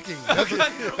 underwater fucking.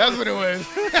 That's what it was.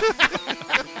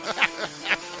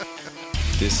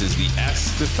 This is the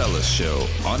Ask the Fellas show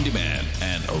on demand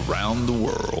and around the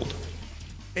world.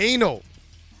 Anal.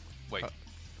 Wait,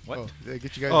 what? Oh, did I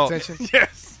get you guys' Oh. attention?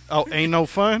 Yes. Oh, ain't no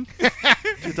fun?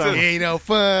 You talking- Ain't no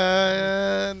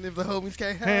fun if the homies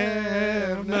can't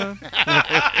have none.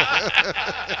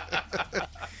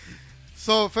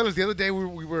 So, fellas, the other day we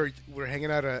were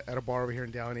hanging out at a bar over here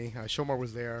in Downey. Shomar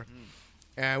was there,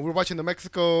 and we were watching the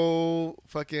Mexico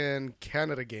fucking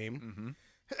Canada game.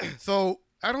 So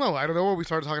I don't know where we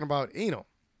started talking about anal,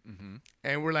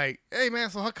 and we're like, "Hey man,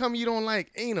 so how come you don't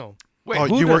like anal?" Wait, Oh,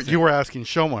 who you doesn't? were asking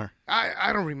Shomar.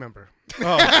 I don't remember.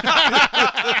 Oh.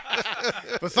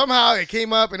 But somehow it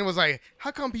came up, and it was like,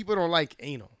 how come people don't like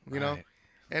anal? You know, Right.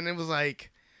 and it was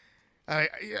like, I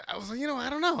was like, I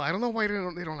don't know. I don't know why they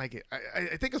don't like it.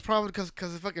 I think it's probably because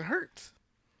it fucking hurts.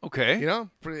 Okay. You know,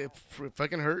 it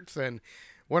fucking hurts. And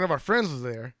one of our friends was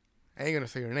there. I ain't gonna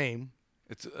say her name.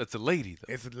 It's a lady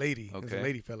though. It's a lady. It's a Okay.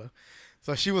 lady fella.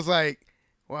 So she was like,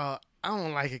 well, I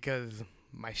don't like it because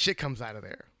my shit comes out of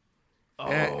there. Oh.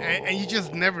 And you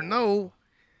just never know.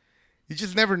 You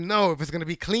just never know if it's gonna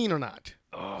be clean or not.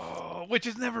 Oh, which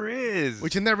it never is.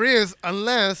 Which it never is,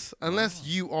 unless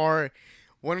you are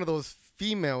one of those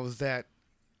females that,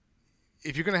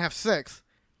 if you're gonna have sex,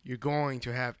 you're going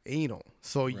to have anal.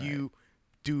 So you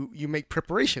make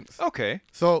preparations. Okay.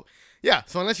 So yeah.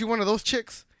 So unless you're one of those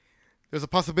chicks, there's a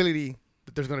possibility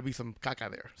that there's gonna be some caca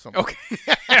there. So Okay.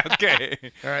 Okay.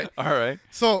 All right. All right.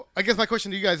 So I guess my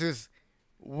question to you guys is,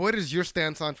 what is your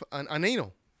stance on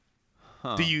anal?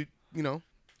 Do you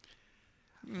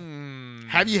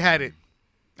have you had it?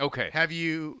 Okay. Have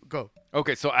you go?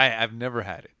 Okay. So I've never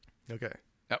had it. Okay.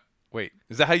 Oh, wait.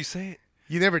 Is that how you say it?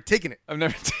 You never taken it. I've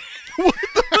never.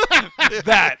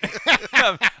 That.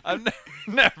 I've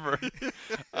never.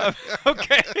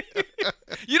 Okay.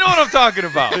 You know what I'm talking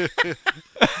about.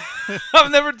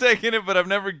 I've never taken it, but I've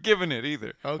never given it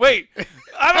either. Okay. Wait.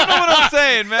 I don't know what I'm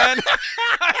saying, man.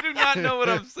 I do not know what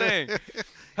I'm saying.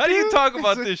 How do you talk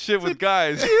about this shit with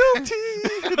guys?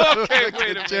 Okay, wait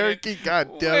a minute. Cherokee,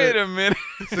 goddamn Wait it. a minute.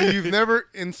 So you've never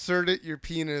inserted your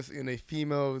penis in a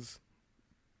female's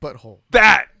butthole.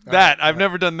 That. I've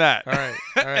never done that. All right.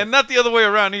 All right. And not the other way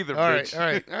around either, all bitch.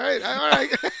 right. All right.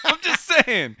 I'm just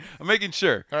saying. I'm making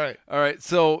sure. All right. All right.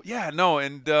 So, yeah, no.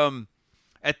 And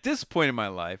at this point in my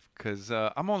life, because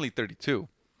I'm only 32,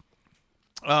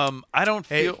 I don't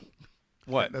Hey. feel.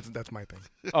 What? That's my thing.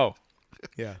 Oh.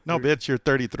 Yeah. No, bitch, you're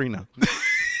 33 now.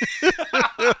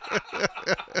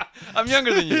 I'm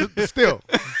younger than you. Still.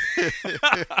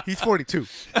 He's 42.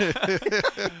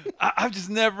 I've just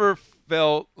never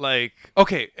felt like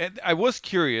okay. And I was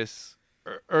curious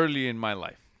early in my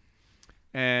life,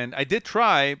 and I did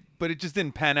try, but it just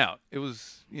didn't pan out. It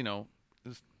was it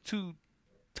was too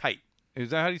tight. Is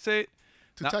that how you say it?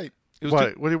 Too tight. It was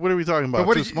What? What are we talking about?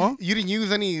 But Too small? You didn't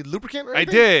use any lubricant or I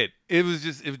anything? did. It was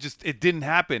just it didn't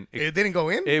happen. It didn't go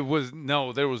in? There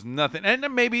was nothing. And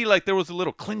then maybe like there was a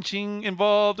little clinching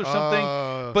involved or something.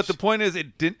 But the point is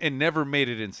it never made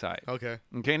it inside. Okay.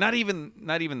 Okay, not even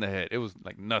the head. It was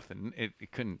like nothing.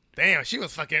 It couldn't. Damn, she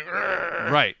was fucking...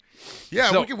 Right.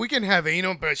 Yeah, So- we can have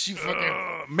anal, but she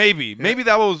fucking... Maybe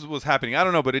that was happening. I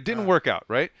don't know, but it didn't work out,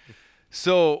 right?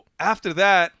 So after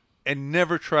that, I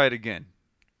never tried again.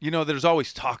 There's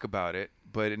always talk about it,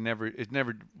 but it never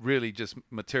really just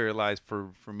materialized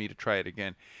for me to try it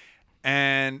again.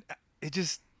 And it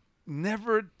just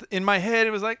never, in my head,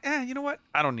 it was like, you know what?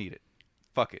 I don't need it.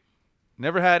 Fuck it.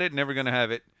 Never had it, never gonna have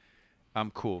it.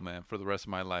 I'm cool, man, for the rest of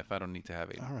my life. I don't need to have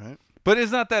it. All right. But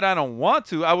it's not that I don't want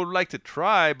to. I would like to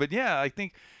try, but yeah, I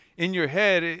think in your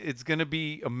head, it's gonna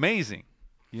be amazing.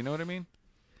 You know what I mean?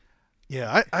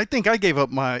 Yeah, I think I gave up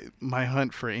my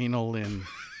hunt for anal in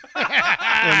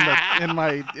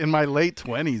my late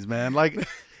 20s, man. Like,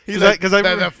 because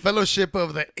the fellowship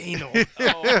of the anal.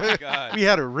 Oh my God. we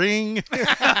had a ring.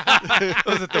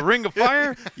 Was it the Ring of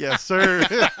Fire? Yes, sir.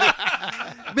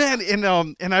 Man,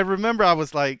 and I remember I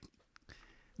was like,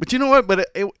 but you know what? But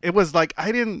it was like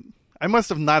I must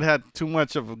have not had too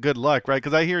much of good luck, right?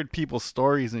 Because I hear people's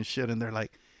stories and shit, and they're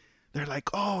like,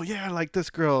 oh yeah, like this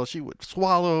girl, she would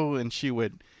swallow and she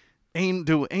would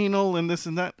do anal and this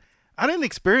and that. I didn't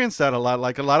experience that a lot.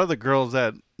 Like a lot of the girls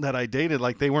that I dated,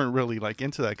 like they weren't really like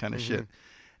into that kind of shit.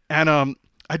 And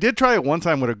I did try it one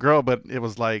time with a girl, but it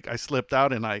was like I slipped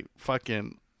out and I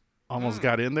fucking almost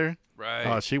got in there. Right.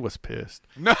 Oh, she was pissed.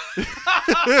 No.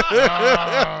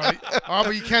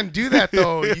 But you can't do that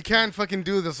though. You can't fucking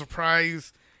do the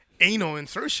surprise anal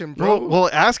insertion, bro. Well,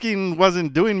 asking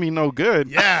wasn't doing me no good.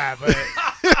 Yeah, but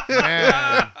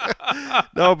man.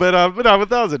 No, but that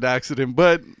was an accident.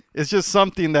 But it's just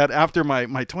something that after my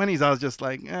 20s, I was just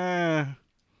like, eh.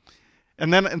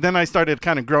 And then I started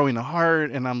kind of growing a heart,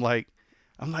 and I'm like,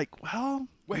 well,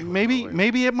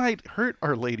 maybe it might hurt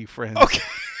our lady friends. Okay.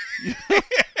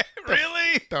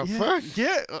 Really? The fuck?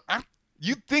 Yeah.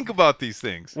 You think about these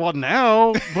things. Well,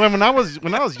 now, when I was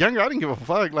younger, I didn't give a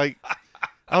fuck. Like,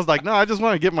 I was like, no, I just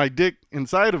want to get my dick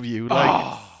inside of you.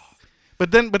 Like,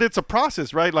 but it's a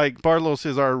process, right? Like Barlos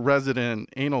is our resident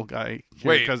anal guy.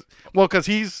 Wait. Because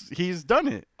he's done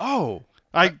it. Oh.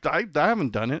 I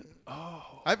haven't done it.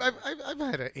 I've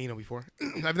had an anal before.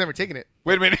 I've never taken it.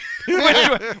 Wait a minute.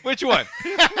 Which one?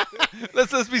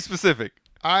 Let's be specific.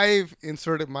 I've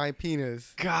inserted my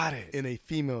penis Got it. in a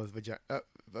female's vagina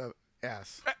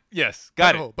ass. Yes.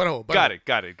 Got it. Butthole. Got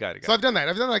it. So I've done that.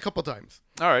 I've done that a couple times.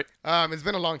 All right. It's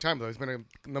been a long time though. It's been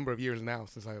a number of years now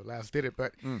since I last did it,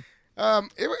 but it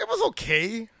was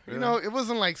okay. Really? It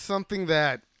wasn't like something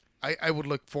that I would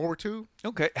look forward to.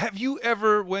 Okay. Have you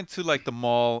ever went to like the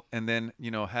mall and then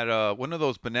had one of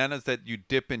those bananas that you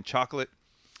dip in chocolate,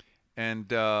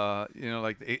 and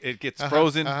like it gets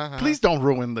frozen? Please don't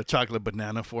ruin the chocolate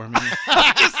banana for me.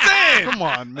 I'm just saying. Come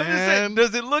on, I'm just man. saying,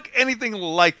 does it look anything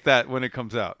like that when it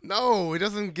comes out? No, it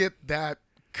doesn't get that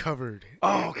covered.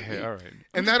 Oh, okay. All right.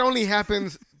 And that only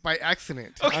happens by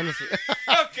accident, honestly.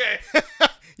 Okay.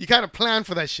 You kind of plan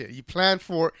for that shit. You plan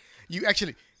for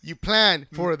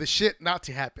the shit not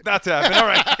to happen. Not to happen. All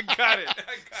right. I got it.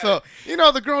 So,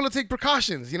 the girl will take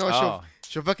precautions.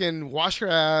 She'll fucking wash her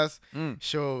ass.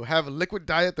 She'll have a liquid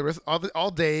diet the rest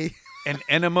all day. An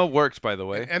enema works, by the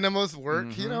way. Enemas work,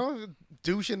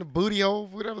 douche in the booty hole,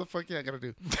 whatever the fuck I gotta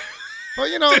do. But,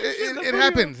 it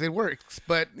happens. It works.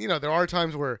 But, there are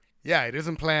times where, it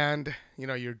isn't planned.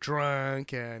 You're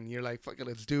drunk and you're like, fuck it,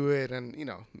 let's do it. And,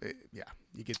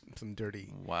 you get some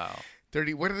dirty. Wow.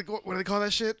 Dirty. What do they call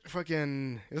that shit?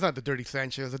 Fucking. It's not the dirty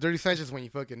Sanchez. The dirty Sanchez is when you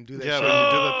fucking do that. Yeah, shit. when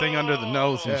you do the thing under the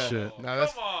nose and Yeah. shit. No,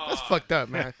 that's fucked up,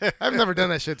 man. I've never done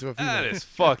that shit to a female. That is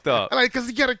fucked up. Because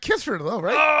you gotta kiss her though,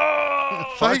 right?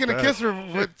 Oh, so how you gonna kiss her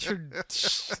with your?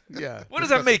 Yeah. what does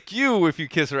that make you if you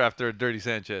kiss her after a dirty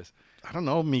Sanchez? I don't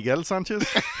know, Miguel Sanchez.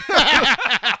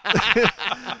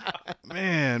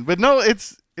 Man, but no,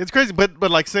 it's crazy. But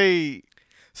like say,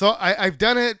 so I've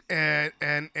done it and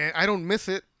I don't miss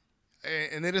it,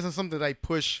 and it isn't something that I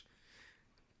push,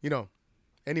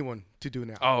 anyone to do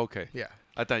now. Oh, okay. Yeah.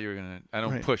 I thought you were gonna. I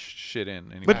don't Right. push shit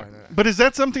in anymore. but is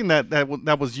that something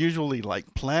that was usually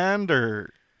like planned,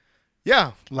 or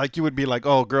Yeah. like you would be like,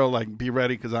 oh girl, like be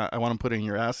ready because I want to put it in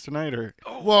your ass tonight, or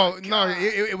Well, no,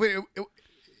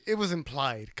 it was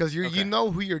implied because you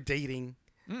know who you're dating.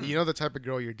 You know the type of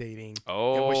girl you're dating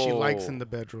and what she likes in the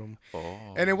bedroom. Oh.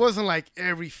 And it wasn't like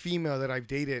every female that I've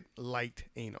dated liked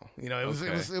anal. You know, it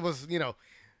was you know,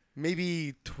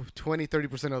 maybe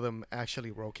 20-30% of them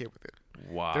actually were okay with it.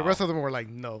 Wow. The rest of them were like,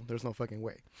 no, there's no fucking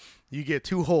way. You get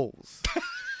 2 holes.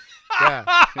 Yeah.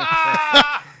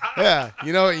 Yeah,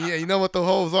 you know what the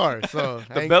holes are. So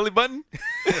the belly button?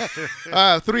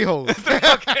 3 holes.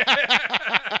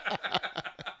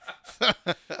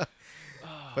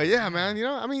 But yeah, man, you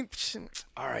know, I mean,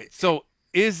 all right. So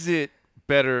is it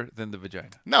better than the vagina?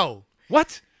 No.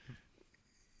 What?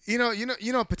 You know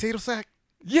a potato sack?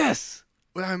 Yes.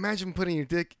 Well, I imagine putting your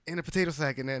dick in a potato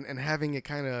sack and having it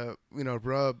kind of, you know,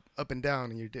 rub up and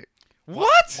down in your dick.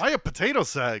 What? Why a potato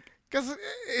sack? Because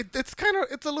it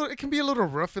can be a little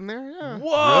rough in there. Yeah.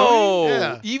 Whoa. Really?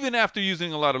 Yeah. Even after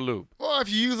using a lot of lube. Well, if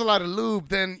you use a lot of lube,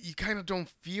 then you kind of don't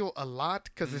feel a lot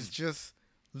because it's just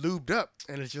lubed up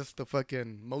and it's just the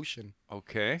fucking motion.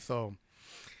 Okay. So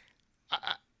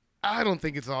I don't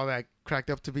think it's all that cracked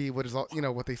up to be what is all, you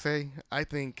know, what they say. I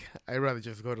think I'd rather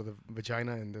just go to the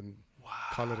vagina and then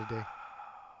call it a day.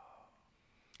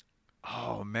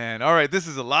 Oh man. All right, this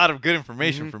is a lot of good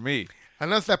information for me.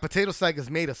 Unless that potato sack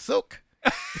is made of silk.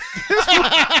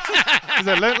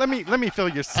 Let me fill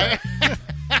your sack.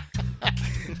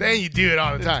 Then you do it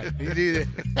all the time. You do it.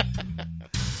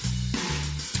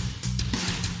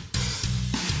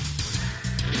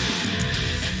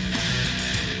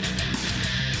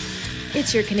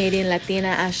 It's your Canadian Latina,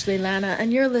 Ashley Lana,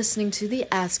 and you're listening to the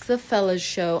Ask the Fellas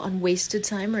show on Wasted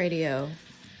Time Radio.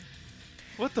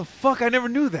 What the fuck? I never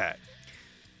knew that.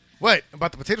 What?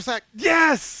 About the potato sack?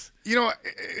 Yes! You know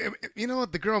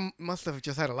what? The girl must have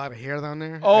just had a lot of hair down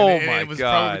there. Oh, and my it was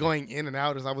God. probably going in and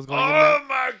out as I was going in and out. Oh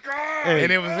my God!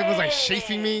 And it was like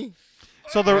chafing me.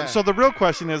 So the real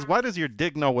question is, why does your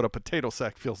dick know what a potato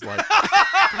sack feels like?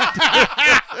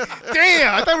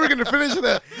 Damn! I thought we were gonna finish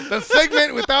the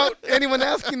segment without anyone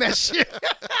asking that shit.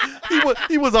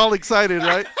 He was all excited,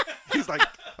 right? He's like,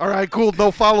 all right, cool,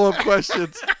 no follow-up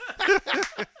questions.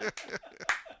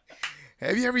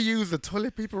 Have you ever used a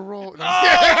toilet paper roll? No,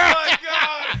 Oh my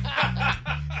God!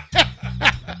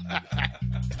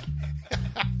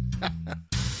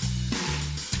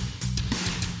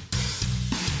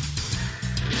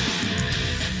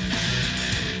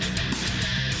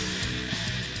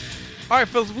 All right,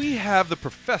 fellas, we have the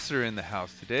professor in the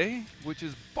house today, which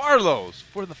is Barlow's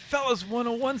for the Fellas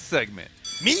 101 segment.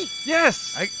 Me?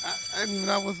 Yes. I didn't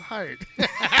know I was hired.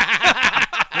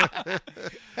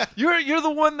 You're the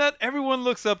one that everyone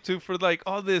looks up to for like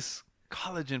all this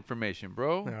college information,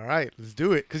 bro. All right, let's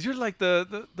do it. Because you're like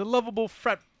the lovable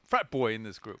frat boy in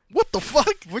this group. What the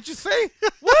fuck? What'd you say?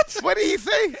 What? What did he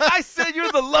say? I said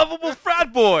you're the lovable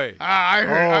frat boy. I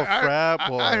heard. Frat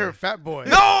boy. I heard fat boy.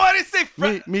 No, I didn't say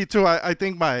frat. Me too. I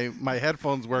think my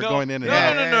headphones were going in and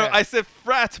out. No. I said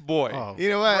frat boy. Oh. You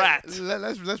know what? Frat.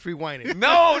 Let's rewind it.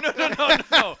 No.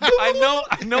 I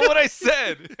know what I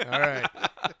said. All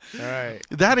right.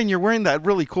 That and you're wearing that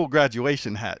really cool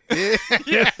graduation hat.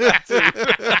 Yes, that's it.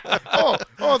 Oh,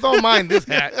 don't mind this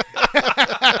hat.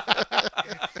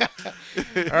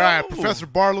 All right, Professor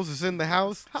Barlows is in the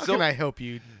house. How can I help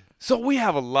you? So we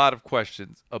have a lot of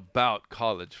questions about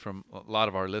college from a lot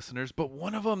of our listeners, but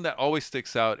one of them that always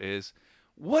sticks out is,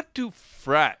 what do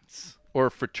frats or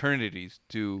fraternities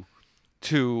do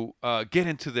to get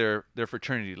into their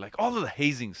fraternity? Like all of the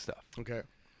hazing stuff. Okay.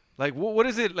 Like what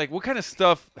is it? Like what kind of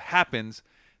stuff happens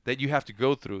that you have to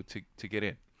go through to get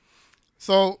in?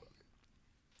 So,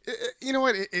 you know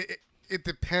what? It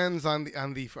depends on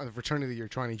the fraternity you're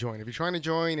trying to join. If you're trying to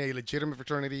join a legitimate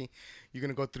fraternity, you're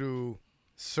gonna go through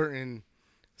certain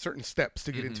steps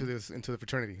to get into the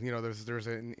fraternity. You know, there's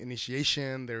an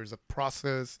initiation, there's a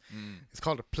process. It's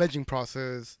called a pledging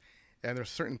process, and there's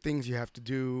certain things you have to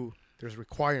do. There's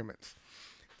requirements.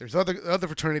 There's other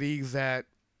fraternities that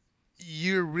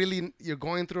you're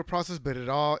going through a process, but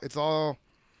it's all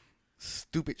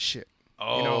stupid shit.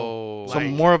 Oh, you know, So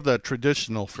more of the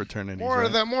traditional fraternities. more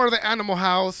of the Animal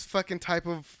House fucking type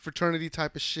of fraternity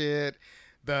type of shit.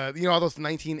 All those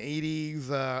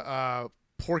 1980s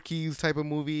Porky's type of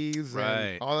movies, Right.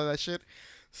 and all of that shit.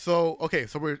 So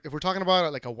if we're talking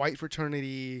about like a white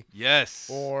fraternity, yes,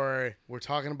 or we're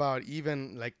talking about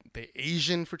even like the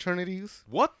Asian fraternities,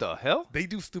 what the hell? they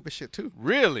do stupid shit too.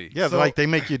 Really? Yeah, So- like they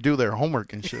make you do their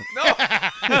homework and shit. No.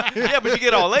 Yeah, but you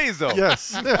get all A's though.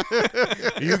 Yes.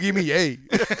 You give me A.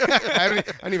 I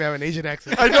don't even have an Asian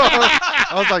accent. I know.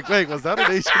 I was like, wait, was that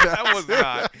an Asian accent? That was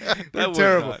not. That was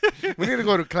Terrible. not. We need to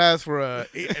go to class for an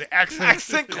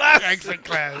accent class. Accent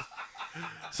class.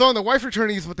 So in the white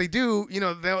fraternities, what they do,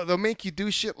 they'll make you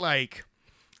do shit like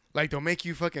Like they'll make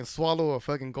you fucking swallow a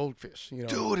fucking goldfish. You know,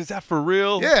 Dude, is that for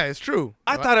real? Yeah, it's true.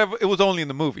 I thought it was only in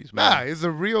the movies, man. Nah, it's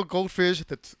a real goldfish.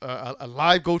 That's a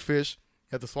live goldfish.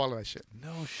 You have to swallow that shit.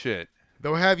 No shit.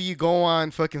 They'll have you go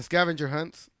on fucking scavenger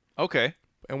hunts. Okay.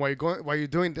 And while you're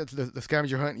doing the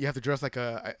scavenger hunt, you have to dress like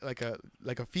a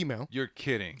female. You're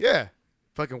kidding. Yeah,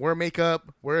 fucking wear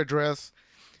makeup, wear a dress.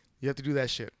 You have to do that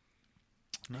shit.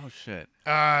 No shit.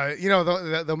 You know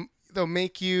they'll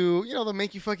make you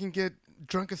fucking get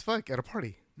drunk as fuck at a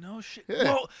party. No shit. Yeah.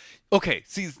 Well, okay.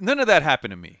 See, none of that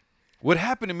happened to me. What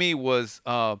happened to me was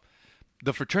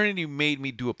the fraternity made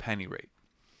me do a panty raid,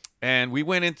 and we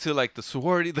went into like the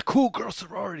sorority, the cool girl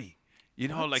sorority. You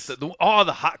know, like all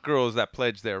the hot girls that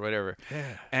pledged there, whatever.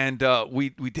 Yeah. And we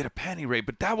did a panty raid,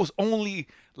 but that was only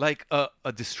like a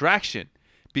distraction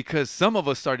because some of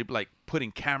us started like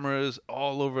putting cameras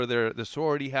all over the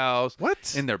sorority house.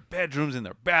 What? In their bedrooms, in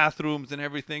their bathrooms and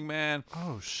everything, man.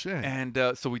 Oh, shit. And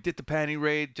so we did the panty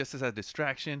raid just as a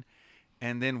distraction.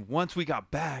 And then once we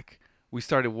got back, we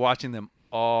started watching them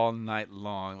all night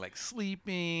long, like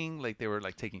sleeping, like they were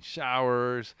like taking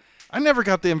showers. I never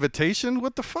got the invitation.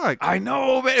 What the fuck? I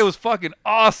know, man. It was fucking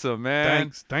awesome,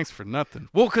 man. Thanks for nothing.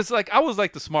 Well, because like I was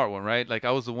like the smart one, right? Like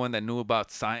I was the one that knew about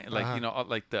science, like you know,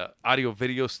 like the audio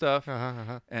video stuff,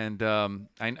 and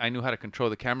I knew how to control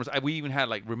the cameras. We even had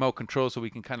like remote control, so we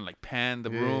can kind of like pan the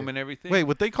room and everything. Wait,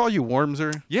 would they call you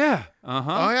Wormser? Yeah.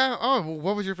 Oh yeah. Oh, well,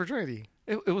 what was your fraternity?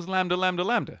 It was Lambda, Lambda,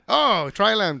 Lambda. Oh,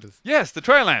 Tri-Lambdas. Yes, the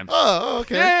Tri-Lambs. Oh,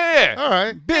 okay. Yeah. All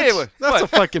right. Bitch, That's a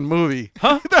fucking movie.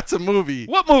 Huh? That's a movie.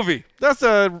 What movie? That's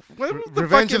a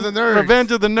Revenge of the Nerds.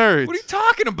 Revenge of the Nerds. What are you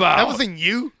talking about? That wasn't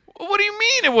you. What do you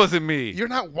mean it wasn't me? You're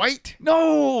not white.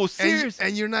 No, seriously.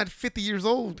 And you're not 50 years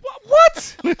old.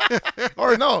 What?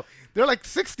 Or no, they're like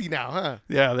 60 now, huh?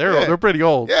 Yeah, they're pretty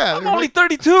old. Yeah. I'm only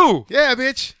 32. Yeah,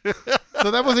 bitch.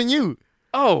 So that wasn't you.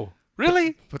 Oh,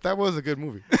 really? But that was a good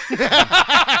movie.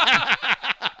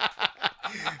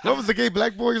 What was the gay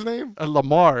black boy's name?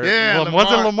 Lamar. Yeah,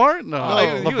 Was it Lamar. Lamar?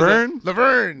 No. No, Laverne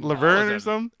Laverne or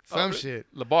something? Some shit.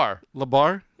 Labar.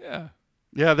 Labar? Yeah.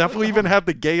 Yeah, that fool even had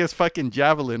the gayest fucking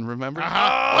javelin, remember?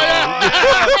 Oh,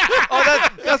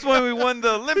 that's when we won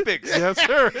the Olympics. Yes,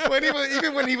 sir.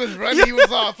 Even when he was running, he was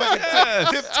all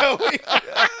fucking tiptoeing.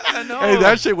 I know. Hey,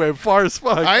 that shit went far as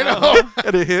fuck. I know.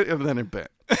 And it hit, and then it bent.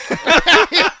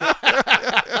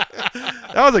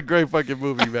 That was a great fucking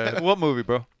movie, man. What movie,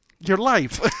 bro? Your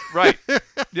life. Right.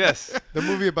 Yes. The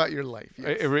movie about your life.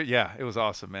 Yes. It was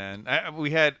awesome, man.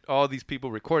 We had all these people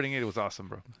recording it. It was awesome,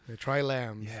 bro. The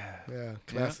Tri-Lambs. Yeah. Yeah,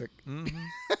 classic. Yeah.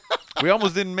 Mm-hmm. We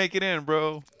almost didn't make it in,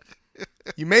 bro.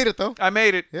 You made it, though. I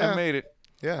made it. Yeah. I made it.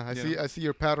 Yeah, I see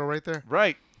your paddle right there.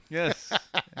 Right. Yes.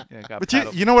 Yeah, got But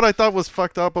you know what I thought was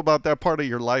fucked up about that part of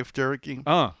your life, Jerky?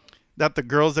 That the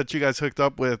girls that you guys hooked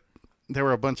up with, they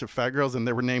were a bunch of fat girls, and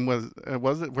their name was it?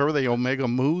 Where were they? Omega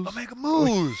Moose? Omega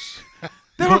Moose.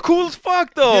 They were cool as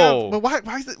fuck, though. Yeah, but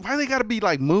why they gotta be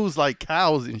like moose like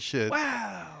cows and shit?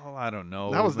 Well, I don't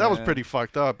know. That was pretty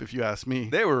fucked up, if you ask me.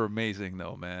 They were amazing,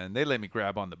 though, man. They let me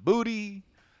grab on the booty.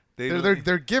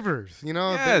 They're givers, you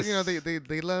know. Yes.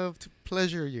 They love to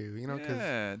pleasure you, you know.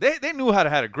 Yeah. They knew how to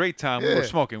have a great time. We were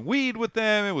smoking weed with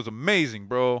them. It was amazing,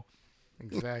 bro.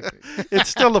 Exactly. It's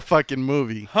still a fucking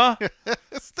movie. Huh?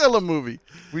 It's still a movie.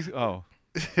 Wow.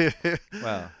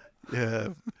 Yeah.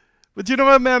 But you know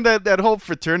what, man? That whole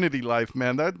fraternity life,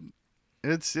 man,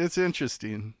 it's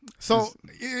interesting. So,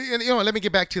 you know, let me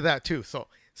get back to that too.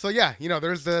 So yeah, you know,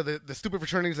 there's the stupid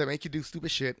fraternities that make you do stupid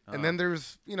shit, and then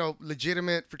there's, you know,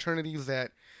 legitimate fraternities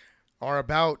that are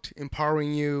about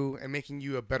empowering you and making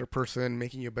you a better person,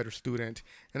 making you a better student,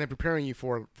 and then preparing you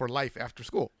for life after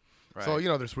school. Right. So, you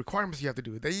know, there's requirements you have to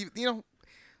do. You know,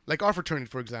 like our fraternity,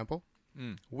 for example,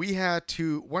 we had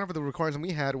to, one of the requirements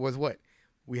we had was what?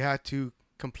 We had to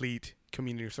complete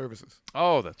community services.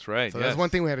 Oh, that's right. So that's one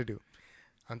thing we had to do.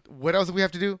 And what else did we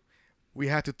have to do? We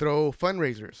had to throw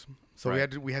fundraisers. So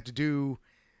we had to do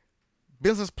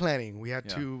business planning. We had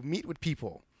to meet with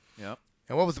people. Yeah.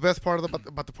 And what was the best part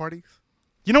about the parties?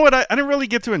 You know what? I didn't really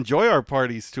get to enjoy our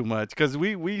parties too much because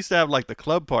we used to have like the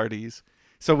club parties.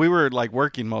 So we were like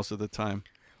working most of the time.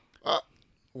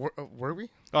 Were we?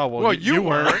 Oh, well you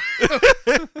weren't.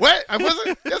 What? I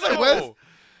wasn't? Yes, I was.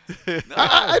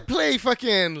 I'd play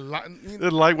fucking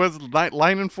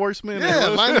line enforcement. Yeah,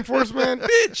 line enforcement.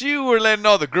 Bitch, you were letting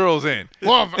all the girls in.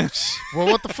 Well,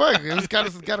 what the fuck? You just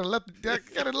gotta let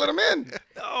them in.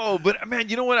 No, but man,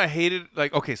 you know what I hated?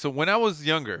 Like, okay, so when I was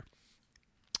younger,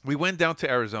 we went down to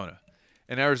Arizona,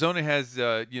 and Arizona has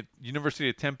University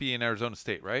of Tempe and Arizona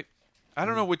State, right? I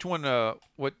don't know which one,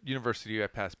 what university I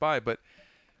passed by, but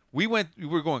we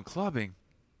were going clubbing,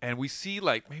 and we see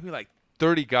maybe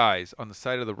 30 guys on the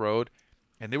side of the road,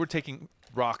 and they were taking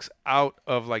rocks out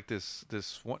of like this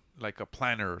one, like a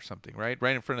planter or something, right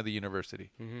in front of the university.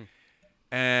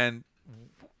 And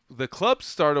the clubs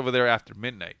start over there after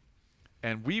midnight,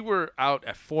 and we were out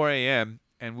at 4 a.m.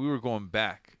 and we were going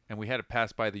back, and we had to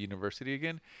pass by the university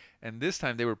again, and this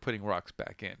time they were putting rocks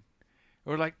back in.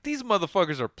 We're like, these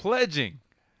motherfuckers are pledging.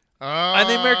 And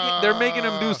they're making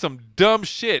them do some dumb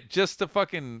shit just to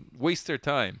fucking waste their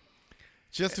time.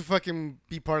 Just to fucking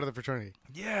be part of the fraternity.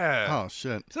 Yeah. Oh,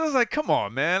 shit. So I was like, come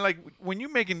on, man. Like, when you're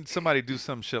making somebody do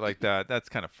some shit like that, that's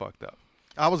kind of fucked up.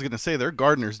 I was going to say, their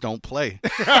gardeners don't play.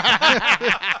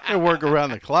 They work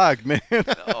around the clock, man.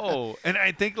 No. And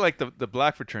I think, like, the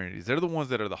black fraternities, they're the ones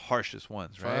that are the harshest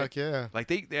ones, right? Fuck yeah. Like,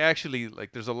 they actually,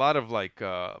 like, there's a lot of, like,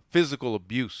 physical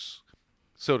abuse,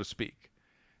 so to speak.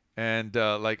 And,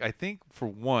 like, I think, for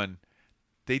one,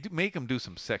 they do make them do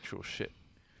some sexual shit.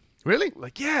 Really?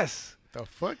 Like, yes. The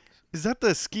fuck? Is that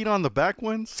the skeet on the back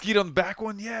ones? Skeet on the back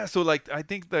one? Yeah. So, like, I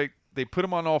think they put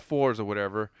them on all fours or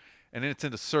whatever, and then it's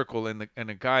in a circle, and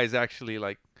the guy is actually,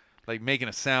 like making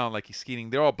a sound like he's skeeting.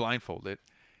 They're all blindfolded.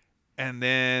 And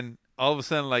then all of a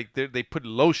sudden, like, they put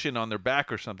lotion on their back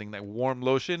or something, like warm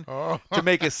lotion, to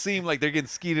make it seem like they're getting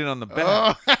skeeted on the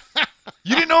back.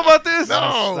 You didn't know about this?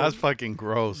 No. That's fucking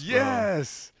gross, bro.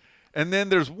 Yes. And then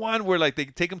there's one where, like, they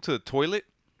take them to the toilet,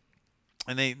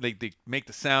 and they make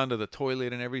the sound of the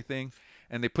toilet and everything,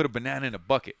 and they put a banana in a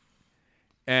bucket.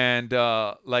 And,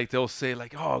 like, they'll say,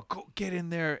 like, oh, go get in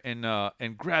there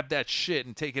and grab that shit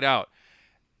and take it out.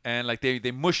 And, like,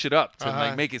 they mush it up to,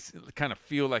 like, make it kind of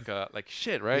feel like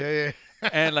shit, right? Yeah.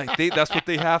 And, like, that's what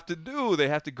they have to do. They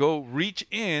have to go reach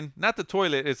in, not the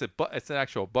toilet, it's an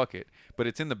actual bucket, but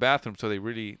it's in the bathroom, so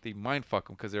they mind fuck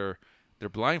them because they're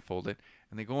blindfolded,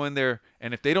 and they go in there,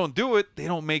 and if they don't do it, they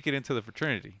don't make it into the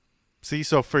fraternity. See,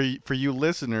 so for you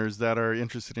listeners that are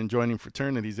interested in joining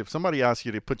fraternities, if somebody asks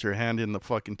you to put your hand in the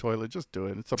fucking toilet, just do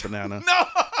it. It's a banana. No.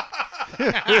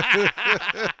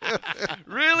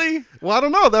 Really? Well, I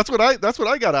don't know. That's what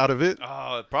I got out of it.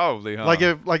 Oh, probably, huh? Like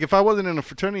if I wasn't in a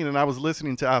fraternity and I was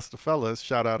listening to Ask the Fellas,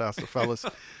 shout out Ask the Fellas,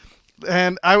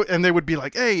 and they would be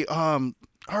like, hey, all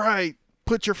right,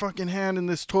 put your fucking hand in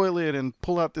this toilet and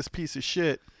pull out this piece of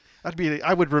shit.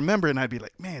 I would remember, and I'd be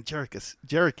like, man, Jericho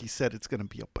said it's gonna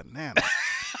be a banana.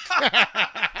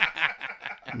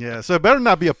 Yeah, so it better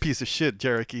not be a piece of shit,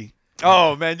 Jericho.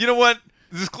 Oh man, you know what?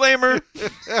 Disclaimer: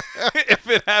 if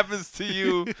it happens to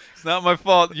you, it's not my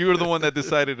fault. You were the one that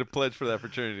decided to pledge for that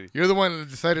fraternity. You're the one that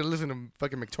decided to listen to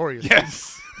fucking Victorious.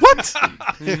 Yes. What?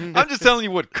 I'm just telling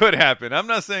you what could happen. I'm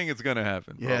not saying it's gonna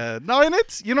happen. Bro. Yeah. No, and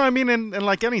it's, you know what I mean, and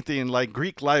like anything, like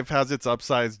Greek life has its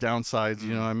upsides, downsides.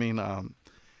 You know what I mean?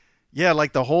 Yeah,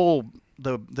 like the whole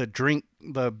the drink,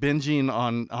 the binging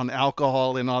on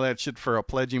alcohol and all that shit for a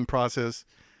pledging process.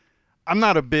 I'm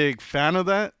not a big fan of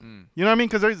that. You know what I mean?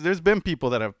 Because there's been people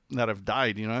that have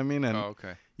died. You know what I mean? And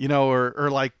okay. You know, or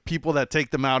like people that take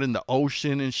them out in the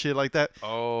ocean and shit like that.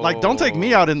 Oh. Like, don't take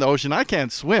me out in the ocean. I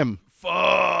can't swim.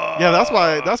 Fuck. Yeah, that's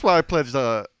why I pledged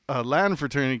a land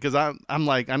fraternity, because I'm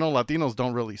like, I know Latinos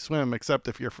don't really swim except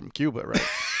if you're from Cuba, right?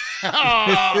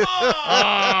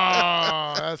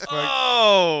 That's fucked.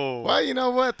 Oh. Well, you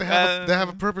know what? They have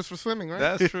a purpose for swimming, right?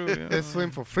 That's true. Yeah. They swim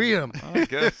for freedom. I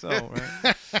guess so,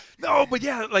 right? No, but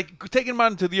yeah, like taking them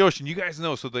out into the ocean. You guys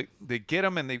know, so they get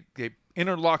them and they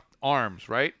interlock arms,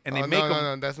 right? And they make them.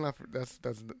 No, that's not. That's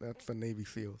the Navy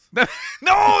SEALs.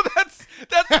 No, that's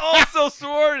also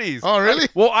sororities. Oh, really?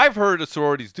 Well, I've heard of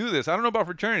sororities do this. I don't know about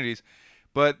fraternities,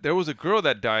 but there was a girl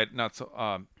that died not so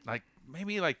like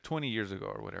maybe like 20 years ago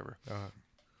or whatever.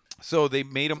 So they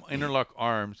made them interlock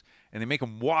arms and they make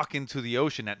them walk into the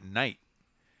ocean at night,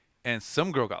 and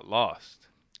some girl got lost,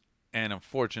 and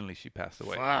unfortunately she passed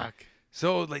away. Fuck.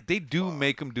 So like they do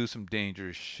make them do some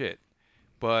dangerous shit.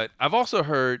 But I've also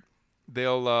heard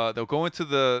they'll go into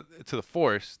the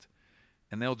forest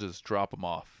and they'll just drop them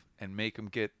off and make them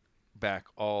get back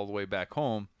all the way back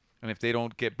home. And if they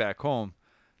don't get back home,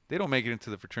 they don't make it into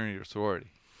the fraternity or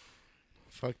sorority.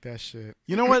 Fuck that shit.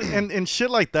 You know what? And shit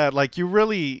like that, like you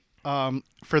really,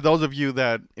 for those of you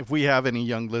that, if we have any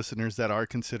young listeners that are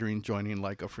considering joining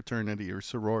like a fraternity or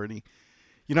sorority,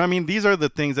 you know what I mean? These are the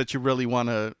things that you really want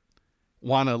to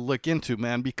look into,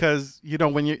 man, because, you know,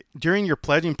 when you during your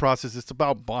pledging process, it's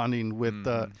about bonding with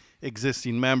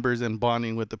existing members and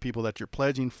bonding with the people that you're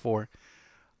pledging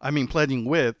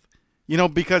with, you know,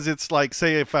 because it's like,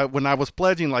 say when I was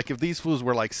pledging, like if these fools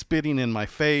were like spitting in my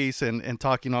face and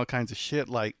talking all kinds of shit,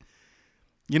 like,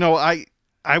 you know,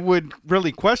 I would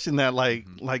really question that. Like,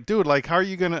 dude, like, how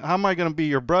am I gonna be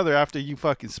your brother after you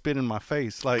fucking spit in my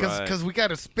face? Like, Because we got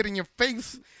to spit in your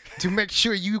face to make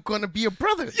sure you're going to be a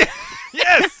brother.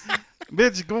 Yes.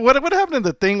 bitch, what happened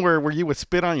to the thing where you would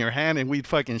spit on your hand and we'd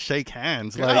fucking shake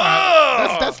hands? Like,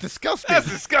 That's disgusting. That's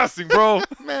disgusting, bro.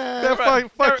 man,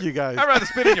 fuck you guys. I'd rather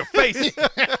spit in your face.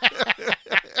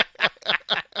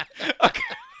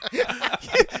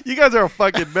 You guys are a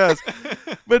fucking mess.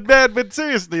 But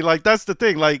seriously, like, that's the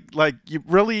thing. Like you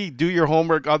really do your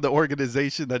homework on the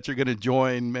organization that you're gonna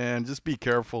join, man. Just be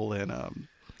careful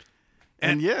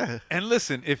and yeah. And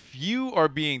listen, if you are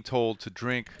being told to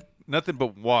drink nothing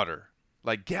but water,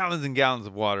 like gallons and gallons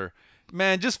of water,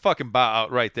 man, just fucking bow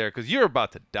out right there because you're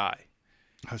about to die.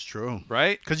 That's true,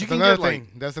 right? Because you That's can another get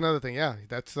thing. That's another thing. Yeah,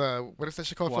 that's what is that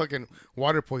shit called? Fucking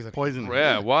water poisoning. Poison.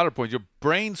 Yeah, water poisoning. Your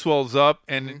brain swells up,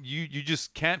 and you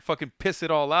just can't fucking piss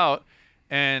it all out,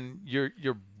 and your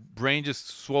brain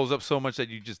just swells up so much that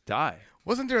you just die.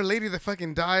 Wasn't there a lady that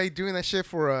fucking died doing that shit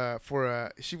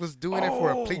for she was doing it for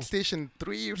a PlayStation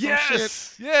 3 or some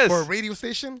shit? Yes. For a radio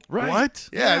station? Right. What?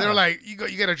 Yeah, they're like, you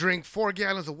got to drink 4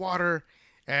 gallons of water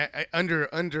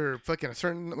under fucking a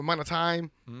certain amount of time,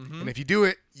 and if you do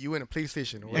it, you win a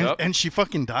PlayStation. Or And she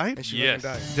fucking died? And she fucking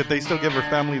died. Did they still give her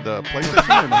family the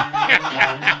PlayStation? Or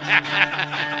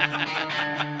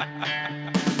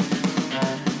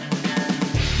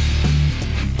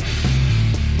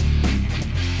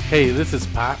Hey, this is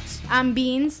Pops. I'm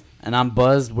Beans. And I'm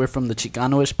Buzz. We're from the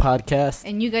Chicano-ish podcast.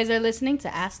 And you guys are listening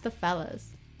to Ask the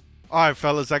Fellas. All right,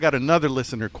 fellas, I got another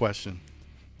listener question.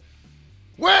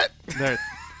 What? There.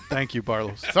 Thank you,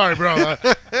 Barlos. Sorry, bro.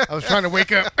 I was trying to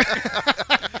wake up.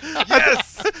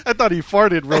 Yes. I thought he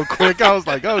farted real quick. I was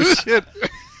like, oh, shit.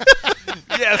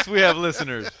 Yes, we have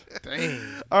listeners. Dang.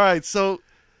 All right, so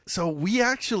we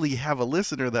actually have a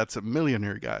listener that's a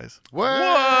millionaire, guys. What?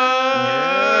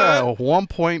 Yeah,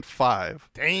 1.5.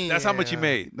 Dang. That's how much he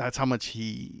made. That's how much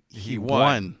he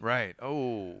won. Right.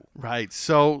 Oh. Right.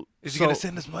 So Is he going to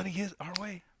send us money our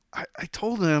way? I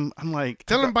told him, I'm like,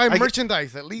 Tell him buy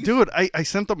merchandise at least. Dude, I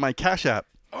sent him my Cash App.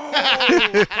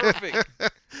 Oh, perfect.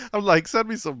 I'm like, send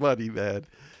me some money, man.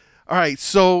 All right,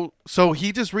 so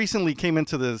he just recently came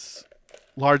into this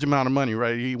large amount of money,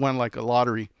 right? He won like a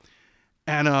lottery.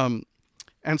 And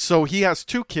so he has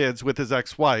 2 kids with his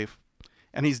ex-wife,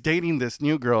 and he's dating this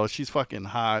new girl. She's fucking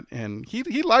hot, and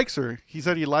he likes her. He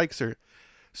said he likes her.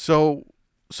 So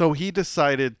he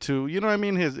decided to, you know what I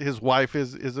mean? His wife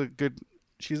is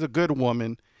she's a good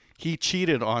woman. He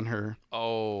cheated on her.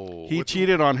 Oh. He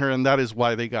cheated on her, and that is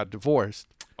why they got divorced.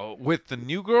 Oh, with the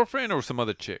new girlfriend or some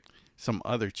other chick? Some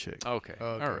other chick. Okay.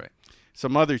 All right.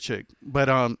 Some other chick. But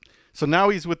so now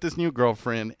he's with this new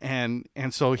girlfriend, and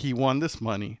so he won this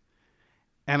money.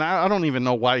 And I don't even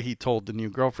know why he told the new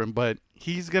girlfriend, but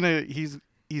he's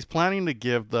planning to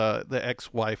give the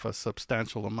ex-wife a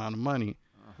substantial amount of money.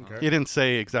 Okay. He didn't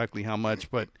say exactly how much,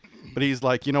 but he's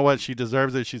like, you know what? She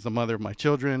deserves it. She's the mother of my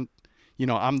children. You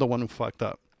know, I'm the one who fucked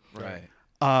up. Right.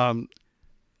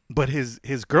 But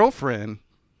his girlfriend,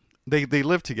 they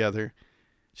live together.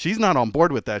 She's not on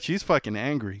board with that. She's fucking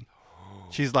angry.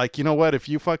 She's like, you know what? If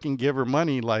you fucking give her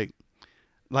money, like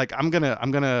I'm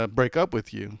gonna break up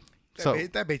with you.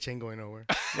 That bitch ain't going nowhere.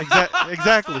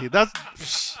 Exactly. That's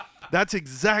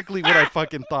exactly what I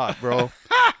fucking thought, bro.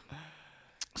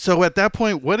 So at that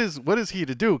point, what is he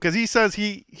to do? Because he says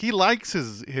he likes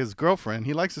his girlfriend.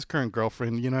 He likes his current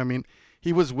girlfriend. You know what I mean?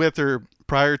 He was with her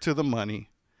prior to the money.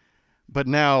 But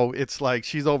now it's like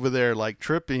she's over there like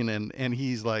tripping, and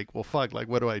he's like, well, fuck, like,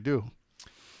 what do I do?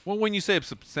 Well, when you say a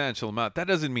substantial amount, that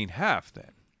doesn't mean half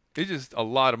then. It's just a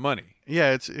lot of money.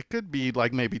 Yeah, it could be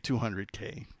like maybe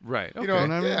 $200K. Right. Okay. You know, what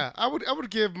I mean? yeah, I would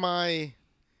give the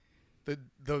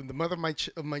mother of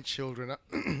my children.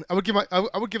 I would give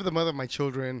the mother of my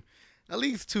children at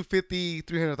least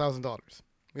 $250,000-$300,000.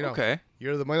 You know, okay.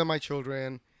 You're the mother of my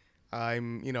children. I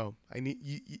need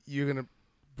you're gonna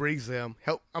raise them.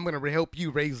 I'm gonna help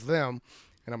you raise them,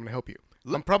 and I'm gonna help you.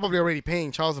 I'm probably already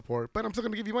paying child support, but I'm still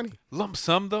gonna give you money. Lump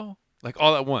sum though, like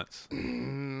all at once. To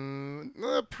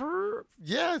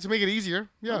make it easier.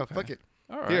 Yeah, Okay. fuck it.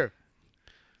 All right. Here.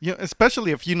 Yeah,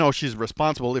 especially if you know she's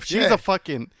responsible. If she's a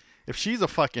fucking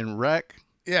wreck.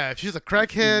 Yeah, if she's a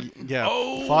crackhead. Yeah.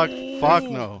 Oh. Fuck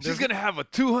no. She's gonna have a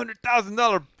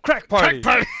 $200,000 crack party.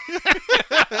 There's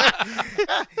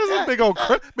a big old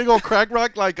crack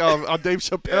rock like on Dave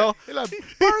Chappelle. You're like,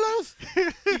 Carlos,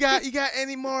 you got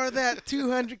any more of that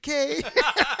 $200K?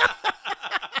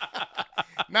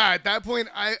 Nah, at that point,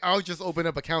 I'll just open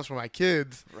up accounts for my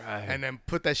kids, Right. and then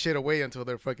put that shit away until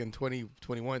they're fucking 20,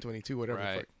 21, 22, whatever.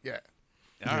 Right. Fuck. Yeah.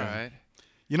 All right.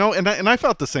 You know, and I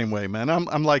felt the same way, man.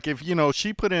 I'm like, if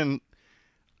she put in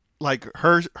like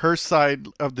her side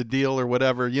of the deal or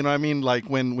whatever, you know what I mean? Like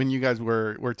when you guys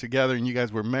were together and you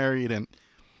guys were married, and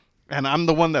I'm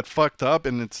the one that fucked up,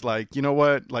 and it's like, you know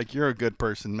what? Like, you're a good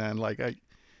person, man. Like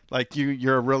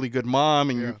you're a really good mom,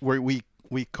 and we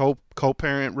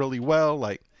co-parent really well.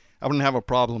 Like, I wouldn't have a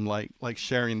problem like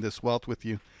sharing this wealth with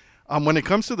you. When it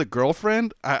comes to the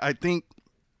girlfriend, I think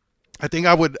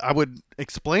I would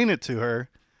explain it to her,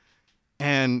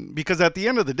 and because at the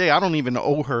end of the day, I don't even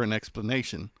owe her an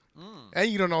explanation. And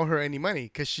you don't owe her any money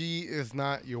because she is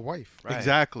not your wife. Right.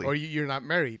 Exactly. Or you're not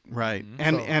married. Right.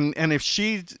 Mm-hmm. And if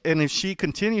she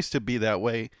continues to be that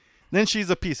way, then she's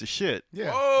a piece of shit.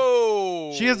 Yeah.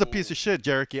 Oh. She is a piece of shit,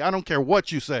 Jericho. I don't care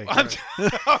what you say.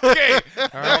 Okay.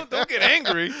 Right. Don't get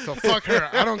angry. So fuck her.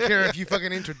 I don't care if you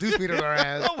fucking introduce me to her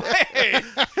ass. No way.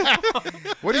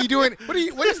 What are you doing? What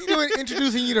is he doing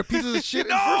introducing you to pieces of shit in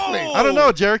the first place? I don't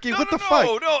know, Jericho. What the fuck?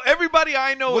 No. Everybody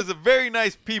I know is a very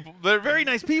nice people. They're very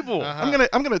nice people. Uh-huh.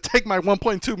 I'm gonna take my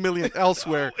 1.2 million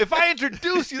elsewhere. If I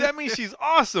introduce you, that means she's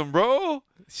awesome, bro.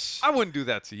 I wouldn't do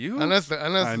that to you. Unless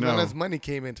money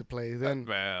came into play, then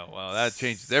well, that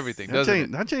changes everything, doesn't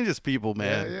it? That changes people,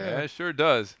 man. Yeah, it sure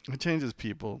does. It changes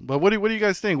people. But what do you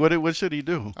guys think? What should he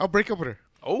do? I'll break up with her.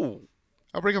 Oh,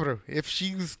 I'll break up with her if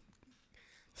she's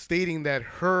stating that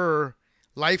her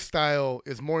lifestyle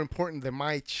is more important than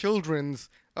my children's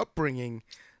upbringing.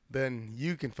 Then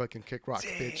you can fucking kick rocks,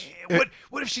 bitch.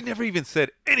 What if she never even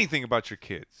said anything about your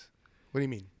kids? What do you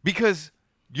mean? Because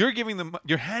you're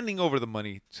handing over the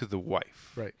money to the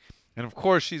wife, right? And of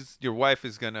course,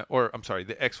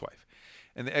 the ex-wife,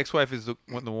 and the ex-wife is the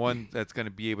one that's gonna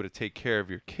be able to take care of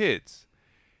your kids.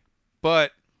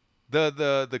 But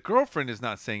the girlfriend is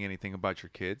not saying anything about your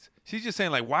kids. She's just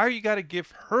saying, like, why are you got to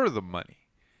give her the money?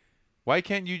 Why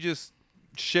can't you just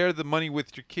share the money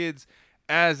with your kids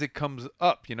as it comes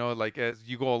up? You know, like as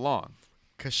you go along.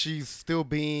 Because she's still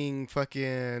being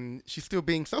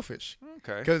selfish.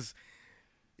 Okay. Because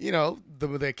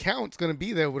the account's gonna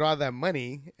be there with all that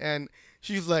money, and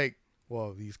she's like,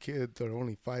 well, these kids are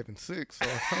only 5 and 6, so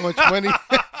how much money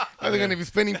are they going to be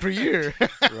spending per year?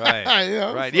 Right.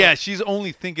 Right. So, yeah, she's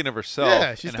only thinking of herself.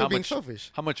 Yeah, she's still being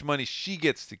selfish. How much money she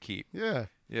gets to keep. Yeah.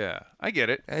 Yeah, I get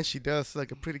it. And she does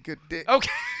like a pretty good dick. Okay.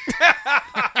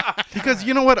 Because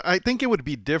you know what? I think it would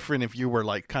be different if you were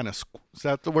like kind of, is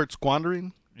that the word,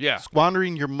 squandering? Yeah.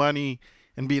 Squandering your money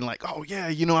and being like, oh, yeah,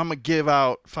 I'm going to give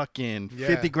out fucking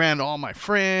 50 grand to all my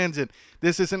friends. And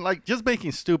this isn't like just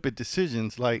making stupid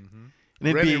decisions. Like,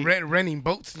 renting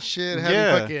boats and shit,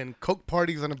 having fucking coke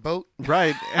parties on a boat.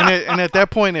 Right. And at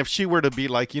that point, if she were to be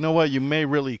like, you know what, you may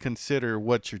really consider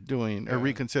what you're doing or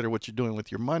reconsider what you're doing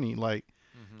with your money. Like,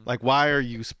 why are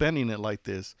you spending it like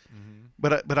this?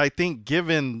 But I think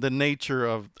given the nature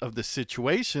of the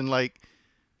situation, like,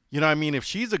 you know what I mean? If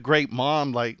she's a great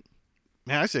mom, like,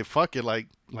 man, I say, fuck it. Like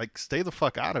stay the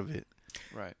fuck out of it.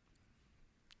 Right.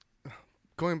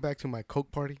 Going back to my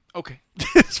coke party. Okay.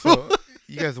 So,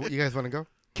 you guys want to go?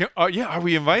 Yeah, are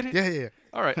we invited? Yeah.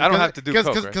 All right, I don't have to do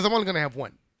coke, because I'm only gonna have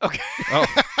one. Okay. Oh.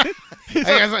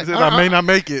 I may not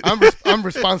make it. I'm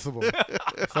responsible,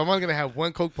 so I'm only gonna have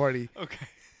one coke party. Okay.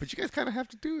 But you guys kind of have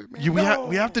to do it, man.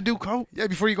 We have to do coke. Yeah,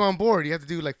 before you go on board, you have to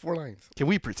do like 4 lines. Can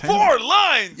we pretend? 4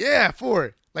 lines? Yeah,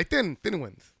 4. Like thin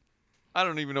ones. I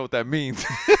don't even know what that means.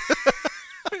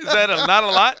 Is that not a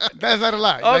lot? That's not a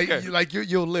lot. Okay.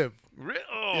 You'll live.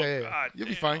 Oh, yeah. God, you'll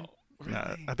be fine.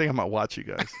 Yeah, I think I might watch you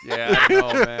guys. Yeah, I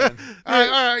know, man.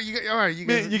 All right. You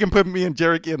guys. You can put me and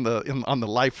Jericho on the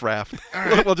life raft.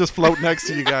 Right. We'll just float next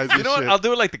to you guys. You know what? I'll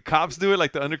do it like the cops do it,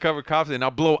 like the undercover cops, and I'll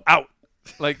blow out.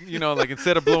 Like, like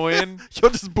instead of blow in,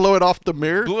 you'll just blow it off the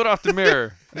mirror. Blow it off the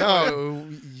mirror. No,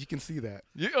 you can see that.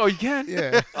 You can?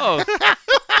 Yeah. Oh.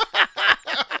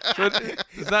 So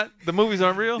is that the movies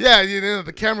aren't real? Yeah,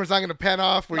 the camera's not gonna pan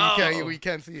off where you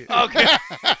can't see it. Okay.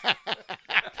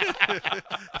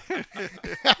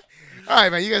 All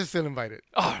right, man. You guys are still invited.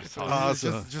 Oh, that's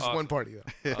awesome. It's just one party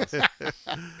though. Awesome.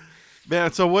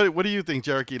 Man, so what do you think,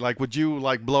 Jericho? Like, would you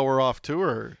like blow her off too,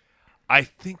 or? I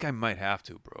think I might have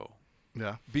to, bro.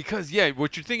 Yeah. Because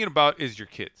what you're thinking about is your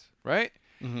kids, right?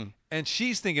 Mm-hmm. And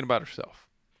she's thinking about herself.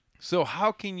 So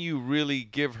how can you really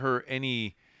give her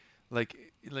any, like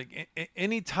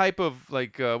any type of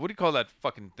what do you call that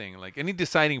fucking thing? Like any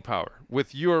deciding power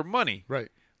with your money, right?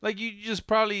 Like you just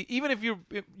probably, even if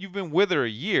you've been with her a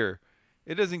year,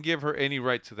 it doesn't give her any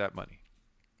right to that money,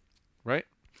 right?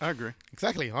 I agree.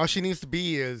 Exactly. All she needs to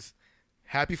be is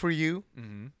happy for you,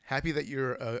 happy that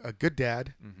you're a good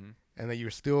dad, and that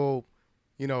you're still,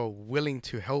 willing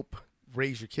to help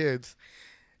raise your kids.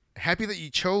 Happy that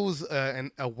you chose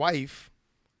a wife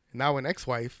now an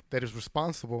ex-wife that is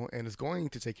responsible and is going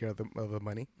to take care of the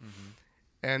money.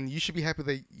 And you should be happy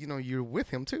that, you're with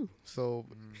him too. So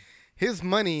his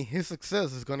money, his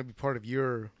success is going to be part of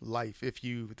your life if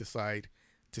you decide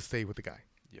to stay with the guy.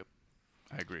 Yep.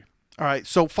 I agree. All right.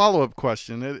 So follow-up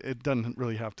question. It doesn't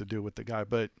really have to do with the guy,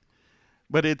 but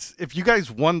it's if you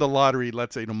guys won the lottery,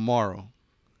 let's say tomorrow.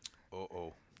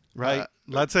 Right?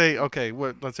 Let's say, okay,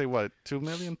 let's say what? 2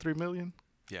 million, 3 million?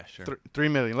 Yeah, sure. 3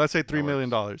 million. Let's say $3 million.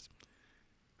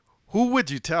 Who would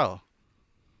you tell?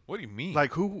 What do you mean?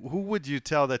 Like, who would you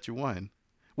tell that you won?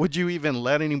 Would you even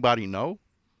let anybody know?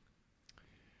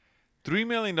 $3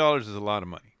 million is a lot of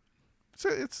money.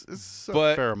 It's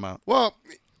a fair amount. Well,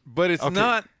 but it's okay,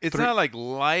 not. It's not like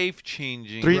life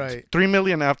changing. $3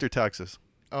 million after taxes.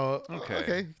 Oh,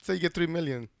 okay. So you get $3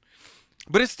 million.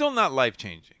 But it's still not life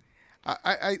changing.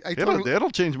 It'll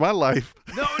change my life.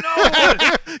 No.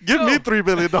 Give me $3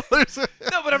 million.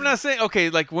 No, but I'm not saying,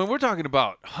 okay, like when we're talking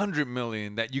about $100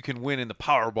 million that you can win in the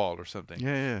Powerball or something.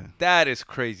 Yeah. That is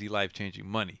crazy life changing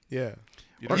money. Yeah.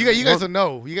 You guys will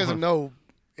know. You guys will know.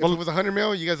 If it was $100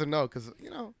 million, you guys will know because,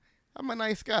 I'm a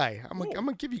nice guy. I'm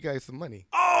gonna give you guys some money.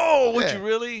 Oh, would you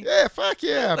really? Yeah, fuck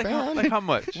yeah, man. Like how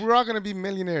much? We're all gonna be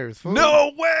millionaires. Fool.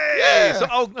 No way! Yeah. So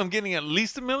I'm getting at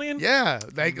least $1 million? Yeah,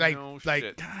 like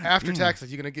shit. after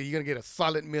taxes, you're gonna get a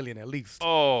solid $1 million at least.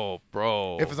 Oh,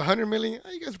 bro. If it's $100 million,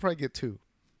 you guys will probably get $2 million.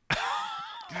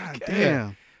 God damn.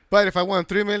 Yeah. But if I won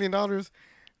 $3 million,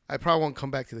 I probably won't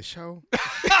come back to the show.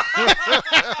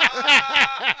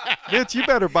 Bitch, you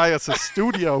better buy us a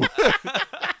studio.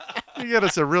 You get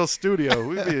us a real studio.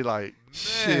 We'd be like,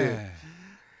 shit.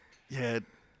 Yeah.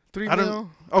 $3 million?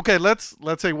 Okay, let's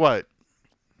say what?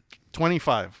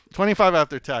 25. 25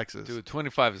 after taxes. Dude,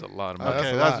 25 is a lot of money.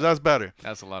 Okay, that's better.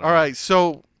 That's a lot of All money. right,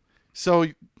 so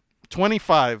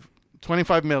 25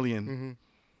 million.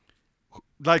 Mm-hmm.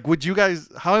 Like,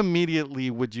 how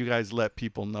immediately would you guys let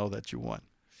people know that you won?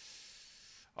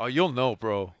 Oh, you'll know,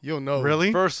 bro. You'll know.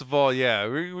 Really? First of all, yeah,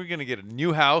 we're going to get a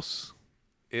new house.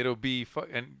 It'll be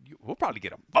and we'll probably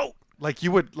get a boat. Like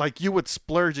you would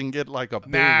splurge and get like a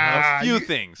big A house. few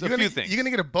things. You're gonna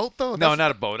get a boat though? No,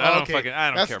 not a boat. I don't care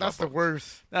about boats. That's the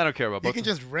worst. I don't care about boats. You can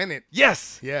just rent it.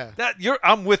 Yes. Yeah.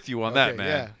 I'm with you on that, man.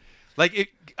 Yeah.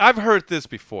 Like I've heard this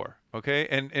before, okay?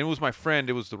 And it was my friend,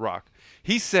 it was The Rock.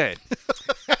 He said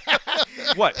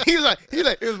what? He's like,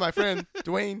 it was my friend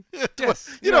Dwayne.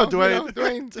 Yes. You know Dwayne.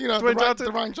 Dwayne Johnson.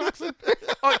 Dwayne Johnson.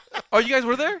 Oh, you guys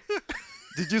were there?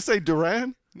 Did you say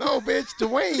Duran? No, bitch,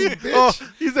 Dwayne, bitch. Oh,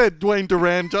 he said Dwayne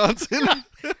Duran Johnson.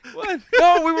 What?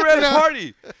 No, we were at a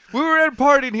party. We were at a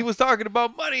party and he was talking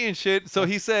about money and shit. So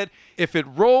he said, if it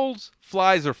rolls,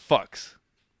 flies, or fucks,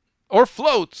 or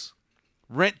floats,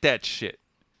 rent that shit.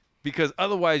 Because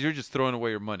otherwise you're just throwing away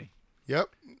your money. Yep.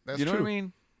 That's you know true. what I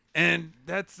mean? And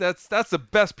that's the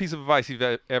best piece of advice you've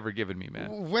ever given me,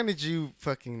 man. When did you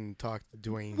fucking talk to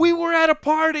Dwayne? We were at a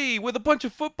party with a bunch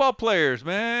of football players,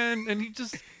 man, and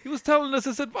he was telling us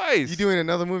this advice. You doing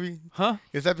another movie? Huh?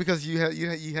 Is that because you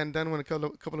hadn't done one in a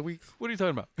couple of weeks? What are you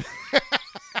talking about?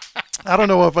 I don't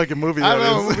know what fucking movie that is. I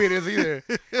don't know what movie it is either.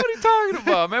 What are you talking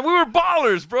about, man? We were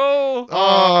ballers, bro.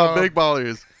 Oh, Big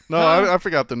Ballers. No, I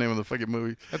forgot the name of the fucking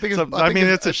movie.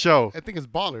 It's a show. I think it's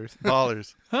Ballers.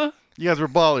 Ballers. Huh? You guys were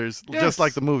ballers, Yes. just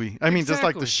like the movie. Just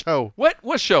like the show.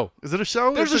 What show? Is it a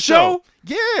show? There's It's a show?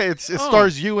 Yeah, it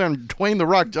stars you and Dwayne The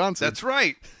Rock Johnson. That's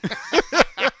right.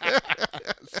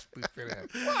 Stupid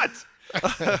ass.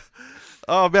 What?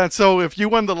 Oh man! So if you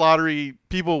won the lottery,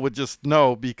 people would just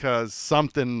know because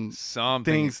things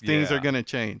are gonna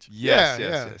change.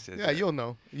 Yes. Yeah, you'll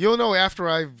know. You'll know after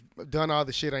I've done all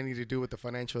the shit I need to do with the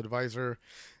financial advisor,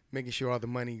 making sure all the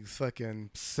money's fucking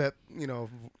set.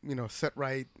 Set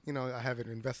right. I have it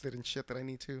invested in shit that I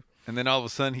need to. And then all of a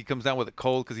sudden he comes down with a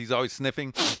cold because he's always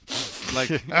sniffing. Like,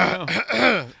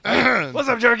 what's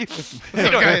up, Jerky? What's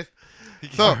up, guys?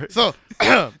 So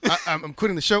I'm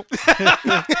quitting the show.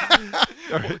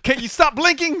 Can you stop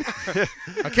blinking?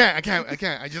 I can't. I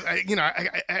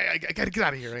gotta get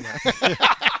out of here right now.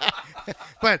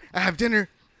 But I have dinner.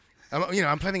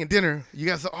 I'm planning a dinner. You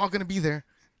guys are all gonna be there,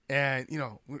 and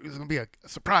it's gonna be a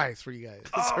surprise for you guys.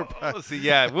 Let's see.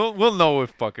 Yeah, we'll know if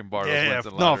fucking Bartles wins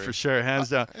the lottery. No, for sure, hands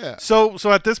down. Yeah. So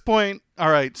at this point, all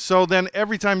right. So then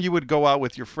every time you would go out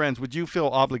with your friends, would you feel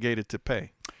obligated to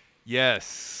pay?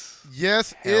 Yes.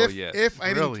 Yes, Hell yes. if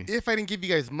I Really? didn't give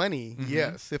you guys money,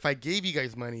 yes. If I gave you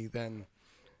guys money, then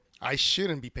I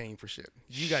shouldn't be paying for shit.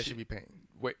 You guys should be paying.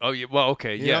 Wait. Oh yeah. Well,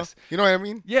 okay. You Yes. know? You know what I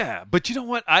mean? Yeah, but you know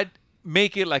what? I'd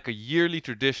make it like a yearly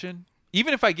tradition,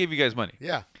 even if I gave you guys money.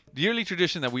 Yeah. The yearly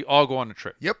tradition that we all go on a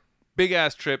trip. Yep. Big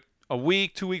ass trip, a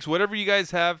week, 2 weeks, whatever you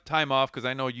guys have time off, because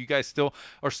I know you guys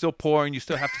are still poor and you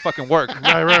still have to fucking work.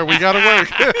 Right. We gotta work.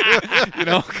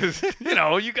 Because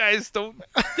you guys don't.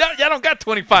 Y'all don't got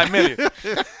 25 million.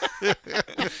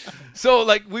 So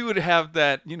like we would have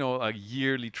that, a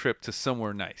yearly trip to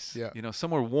somewhere nice. Yeah.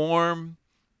 Somewhere warm,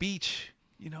 beach.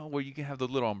 Where you can have the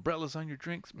little umbrellas on your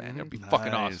drinks, man. That'd be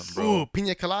fucking awesome, bro. Ooh,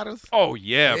 pina coladas. Oh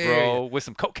yeah, bro, with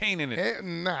some cocaine in it.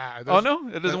 Nah. Oh no,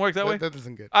 it doesn't work that way. That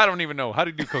doesn't good. I don't even know how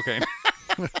to do cocaine.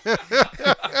 You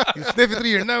sniff it through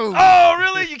your nose. Oh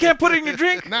really? You can't put it in your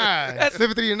drink? Nah.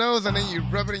 Sniff it through your nose and then you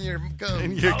rub it in your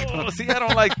gum. See, I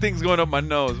don't like things going up my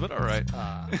nose, but all right.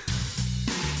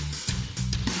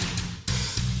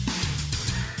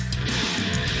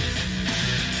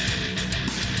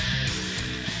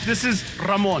 This is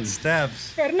Ramon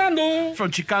Steves Fernando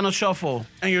from Chicano Shuffle,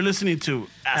 and you're listening to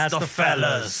Ask the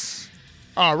Fellas.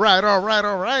 All right.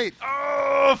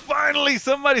 Oh, finally,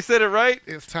 somebody said it right.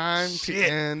 It's time to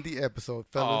end the episode,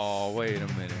 fellas. Oh, wait a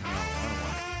minute. No, I don't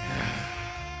want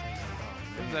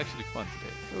it. It was actually fun today.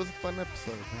 It was a fun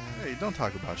episode, man. Hey, don't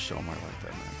talk about Shomar like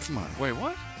that, man. Come on. Wait,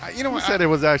 what? You said it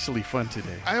was actually fun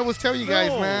today. I always tell you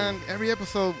guys, man, every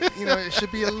episode, it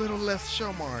should be a little less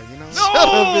Shomar,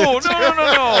 No.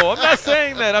 I'm not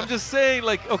saying that. I'm just saying,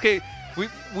 like, okay,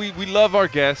 we love our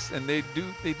guests, and they do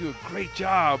a great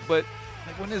job, but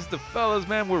like when it's the fellas,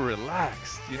 man, we're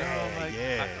relaxed,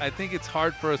 I think it's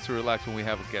hard for us to relax when we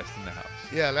have a guest in the house.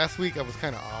 Yeah, last week I was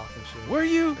kind of off and shit. Were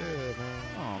you? Yeah, man.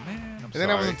 Oh man, I'm and sorry. then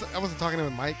I wasn't talking to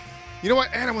Mike. You know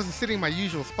what? And I wasn't sitting in my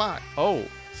usual spot. Oh.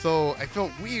 So I felt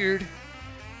weird,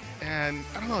 and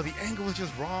I don't know. The angle was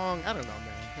just wrong. I don't know,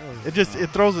 man. It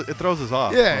throws us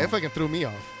off. Yeah, it fucking threw me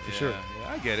off for sure. Yeah,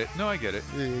 I get it. No, I get it.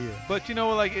 Yeah. But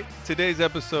today's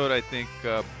episode, I think,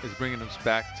 is bringing us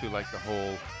back to like the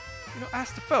whole,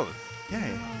 ask the fellas. Yeah.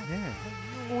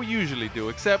 What we usually do,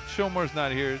 except Shomar's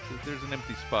not here. There's an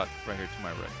empty spot right here to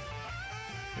my right.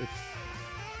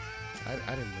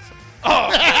 I didn't listen.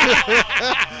 Oh,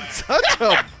 such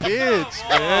a bitch,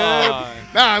 man.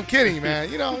 Nah, I'm kidding, man.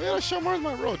 Shomar's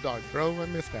my road dog, bro. I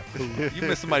miss that fool. You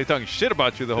miss somebody talking shit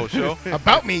about you the whole show.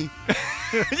 About me?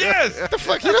 Yes. The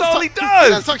fuck? That's all he He does.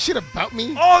 doesn't talk shit about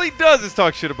me. All he does is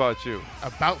talk shit about you.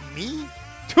 About me?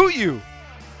 To you.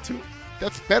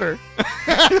 That's better.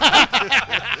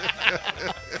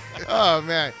 Oh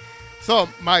man. So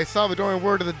my Salvadoran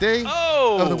word of the day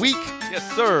of the week. Yes,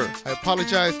 sir. I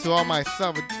apologize to all my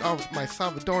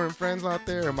Salvadoran friends out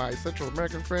there and my Central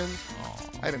American friends.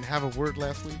 I didn't have a word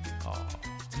last week.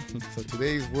 So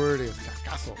today's word is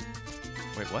cacazo.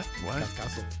 Wait, what?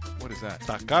 Cacazo. What is that?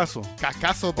 Cacazo.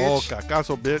 Cacazo, bitch. Oh,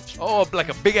 cacazo, bitch. Oh, like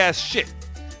a big ass shit.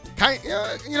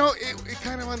 It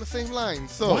kind of on the same line.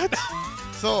 So what?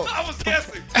 So I was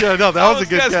guessing. Yeah, no, that was a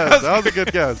good guess. That was a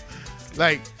good guess.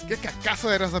 Like, ¿qué cacazo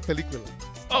era esa película?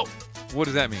 Oh, what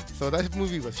does that mean? So that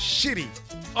movie was shitty.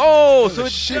 Oh, so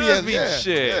it shitty does mean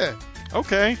shit. Yeah.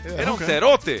 Okay. They don't say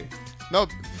erote. No,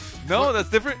 that's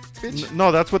different. Bitch.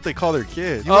 No, that's what they call their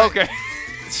kids. Okay.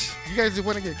 You guys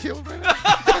want to get killed right now?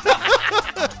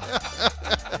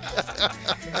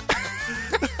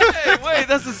 Hey, wait,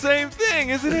 that's the same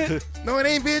thing, isn't it? No, it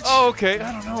ain't, bitch. Oh, okay.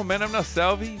 I don't know, man. I'm not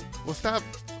Salvi. Well, stop.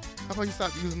 How about you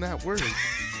stop using that word?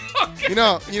 Okay. You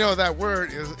know that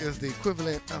word is the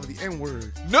equivalent of the N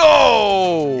word.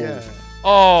 No. Yeah.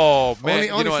 Oh man.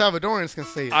 Only Salvadorans can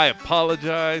say it. I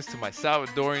apologize to my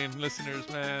Salvadorian listeners,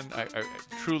 man. I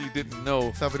truly didn't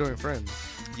know. Salvadorian friends.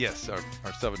 Yes, our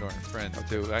Salvadorian friends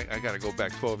too. I got to go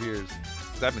back 12 years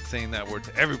because I've been saying that word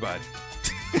to everybody.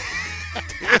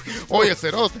 Oh, yes,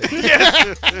 erote.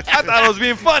 Yes. I thought I was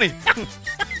being funny.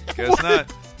 Guess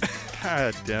not.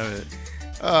 God damn it.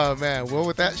 Oh, man. Well,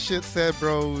 with that shit said,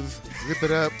 bros, zip it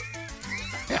up.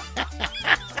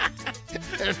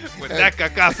 With that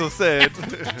cacazo said.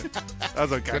 That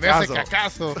was a When that's a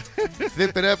cacazo. cacazo,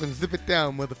 zip it up and zip it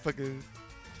down, motherfuckers.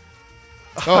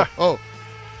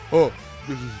 Oh,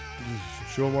 this is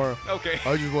Shomar. Okay.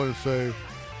 I just want to say,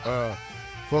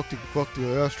 fuck the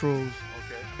Astros.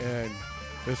 Okay. And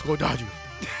let's go Dodgers.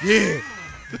 Yeah.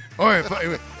 All right,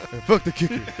 and fuck the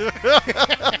kicker.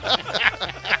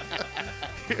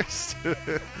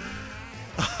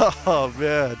 Oh,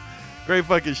 man. Great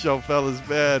fucking show, fellas,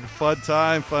 man. Fun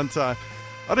time. I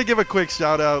want to give a quick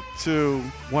shout out to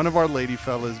one of our lady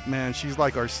fellas. Man, she's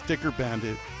like our sticker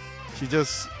bandit. She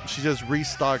just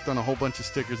restocked on a whole bunch of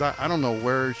stickers. I don't know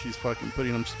where she's fucking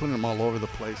putting them. She's putting them all over the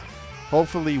place.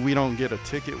 Hopefully we don't get a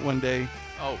ticket one day.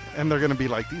 Oh. And they're going to be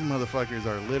like, these motherfuckers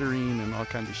are littering and all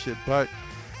kinds of shit. But,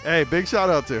 hey, big shout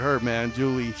out to her, man,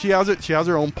 Julie. She has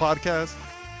her own podcast.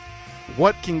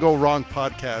 What Can Go Wrong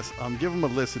podcast. Give them a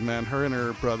listen, man. Her and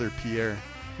her brother, Pierre.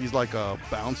 He's like a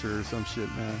bouncer or some shit,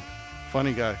 man.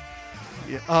 Funny guy.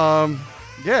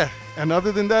 Yeah. And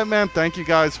other than that, man, thank you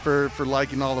guys for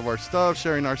liking all of our stuff,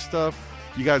 sharing our stuff.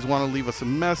 You guys want to leave us a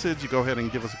message, you go ahead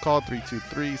and give us a call,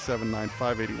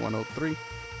 323-795-8103.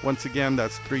 Once again,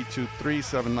 that's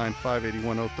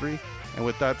 323-795-8103. And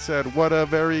with that said, what a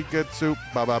very good soup.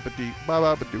 Ba-ba-ba-dee,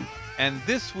 ba-ba-ba-doo. And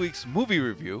this week's movie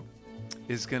review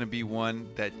is going to be one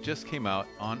that just came out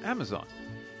on Amazon.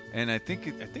 And I think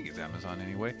it's Amazon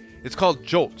anyway. It's called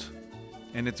Jolt.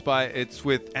 And it's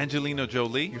with Angelina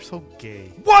Jolie. You're so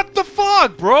gay. What the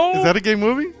fuck, bro? Is that a gay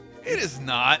movie? It is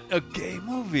not a gay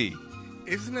movie.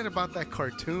 Isn't it about that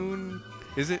cartoon?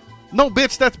 Is it? No,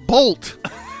 bitch, that's Bolt.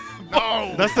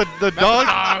 No. That's the dog.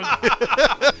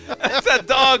 That's that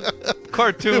dog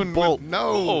cartoon. Bolt.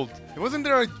 No. Bolt. Wasn't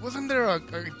there a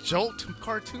Jolt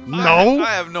cartoon? No.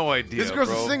 I have no idea. This girl's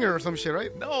bro. a singer or some shit,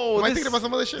 right? No. Am I thinking about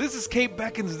some other shit? This is Kate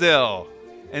Beckinsale.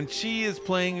 And she is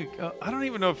playing, I don't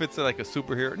even know if it's like a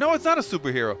superhero. No, it's not a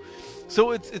superhero.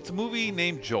 So it's a movie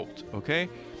named Jolt, okay?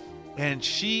 And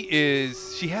she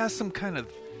has some kind of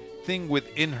thing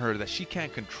within her that she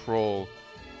can't control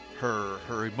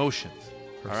her emotions.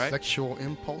 Her all right? sexual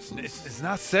impulses? It's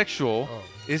not sexual. Oh.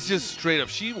 It's just straight up.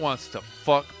 She wants to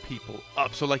fuck people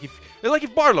up. So like if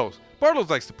Barlow's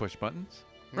likes to push buttons,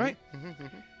 right?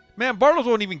 Man, Bartles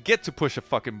won't even get to push a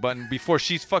fucking button before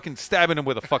she's fucking stabbing him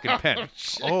with a fucking pen.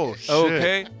 Oh, shit.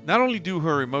 Okay? Not only do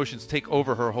her emotions take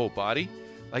over her whole body,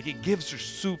 like it gives her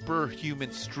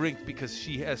superhuman strength because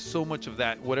she has so much of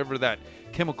that, whatever that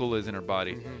chemical is in her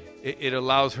body. It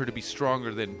allows her to be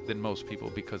stronger than most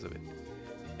people because of it.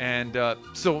 And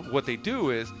so what they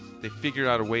do is they figure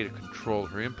out a way to control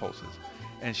her impulses.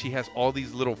 And she has all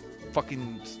these little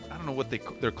fucking, I don't know what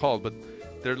they're called, but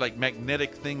they're like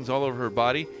magnetic things all over her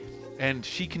body. And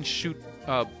she can shoot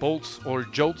bolts or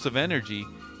jolts of energy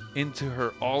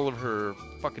into all of her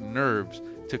fucking nerves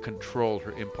to control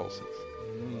her impulses.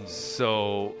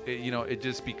 So, it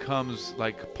just becomes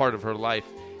like part of her life.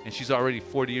 And she's already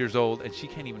 40 years old and she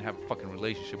can't even have a fucking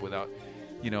relationship without,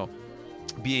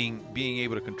 being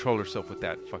able to control herself with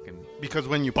that fucking. Because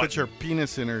when you put your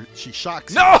penis in her, she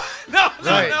shocks No! you. No!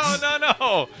 Right.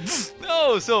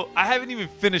 No! So I haven't even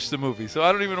finished the movie, so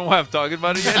I don't even know why I'm talking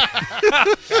about it yet.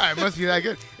 Yeah, it must be that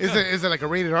good. Is it like a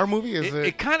rated R movie?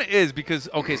 It kind of is because,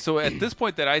 okay, so at this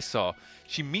point that I saw,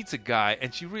 she meets a guy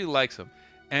and she really likes him.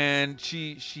 And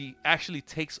she actually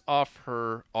takes off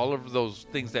all of those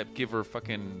things that give her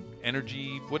fucking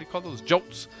energy. What do you call those?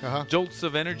 Jolts. Jolts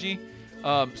of energy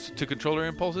to control her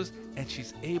impulses. And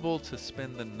she's able to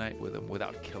spend the night with him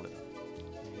without killing him.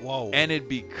 Whoa. And it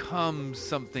becomes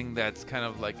something that's kind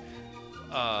of like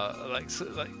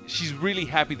she's really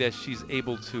happy that she's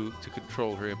able to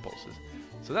control her impulses.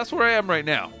 So that's where I am right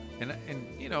now. And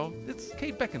it's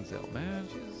Kate Beckinsale, man.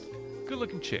 She's a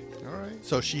good-looking chick. All right.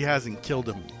 So she hasn't killed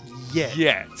him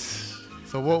yet.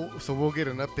 So we'll get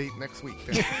an update next week.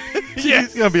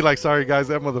 She's gonna be like, "Sorry guys,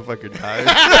 that motherfucker died.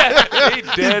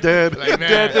 He's dead. He's dead. Like, man,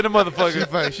 dead to the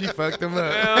motherfucker. She fucked him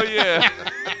up. Hell yeah.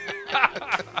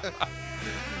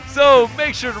 So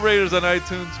make sure to rate us on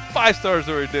iTunes. 5 stars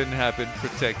or it didn't happen.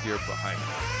 Protect your behind.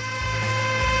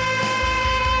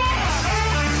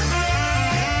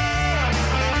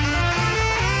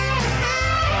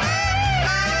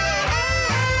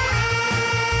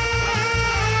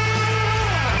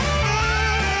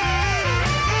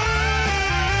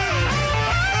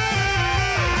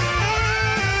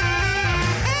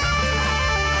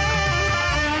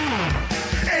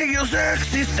 Ellos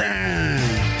existen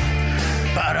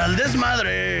para el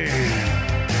desmadre.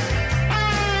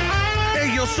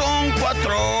 Ellos son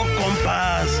 4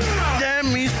 compas de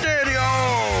misterio.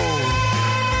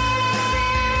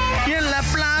 Y en la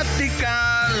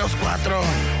plática los 4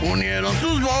 unieron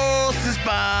sus voces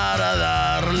para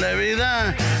darle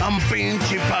vida a un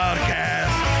pinche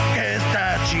podcast que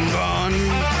está chingón.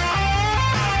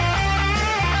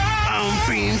 A un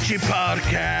pinche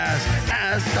podcast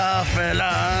está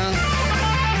feliz.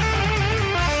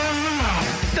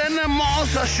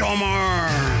 Tenemos a Shomer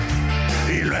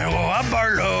y luego a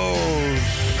Barlows.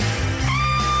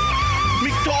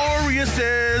 Victoria es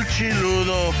el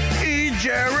chiludo y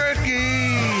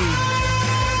Cherokee.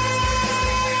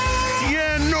 Y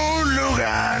en un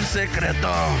lugar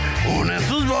secreto unen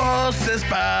sus voces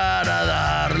para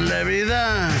darle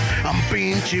vida a un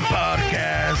pinche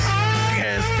podcast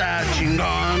que está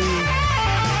chingón.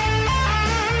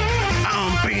 A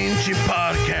un pinche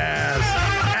podcast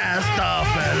está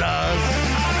feliz.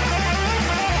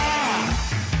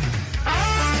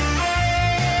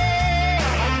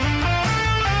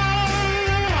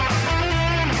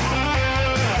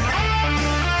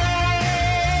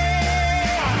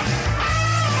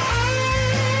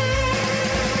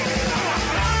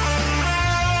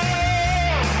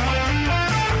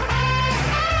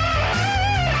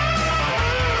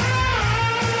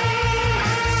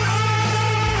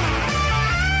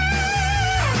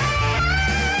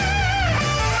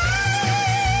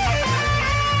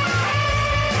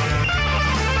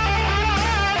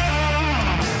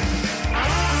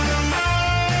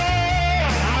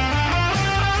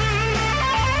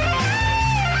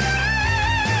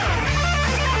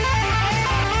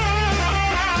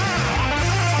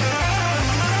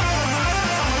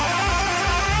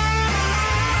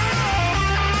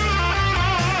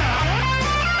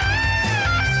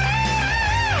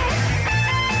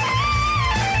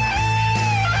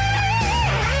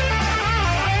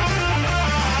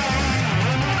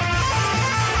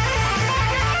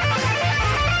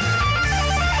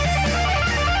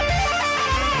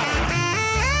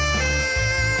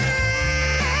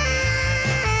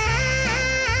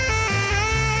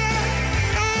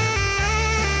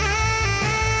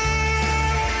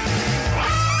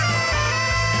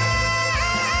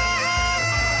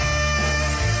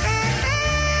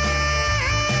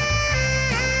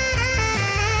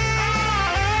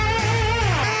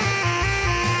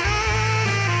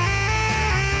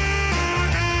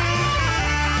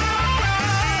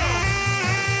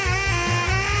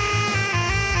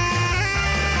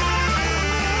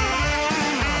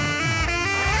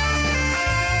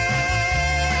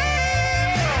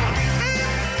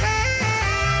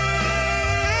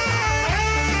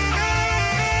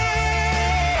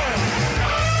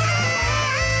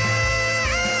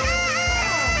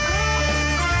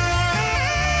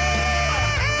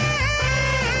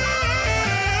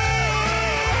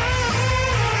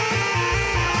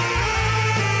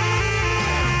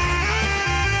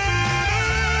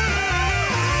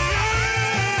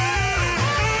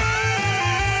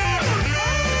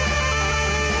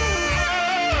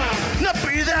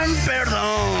 piden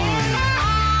perdón,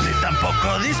 ni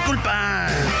tampoco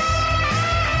disculpas.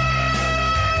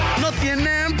 No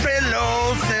tienen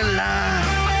pelos en la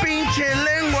pinche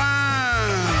lengua.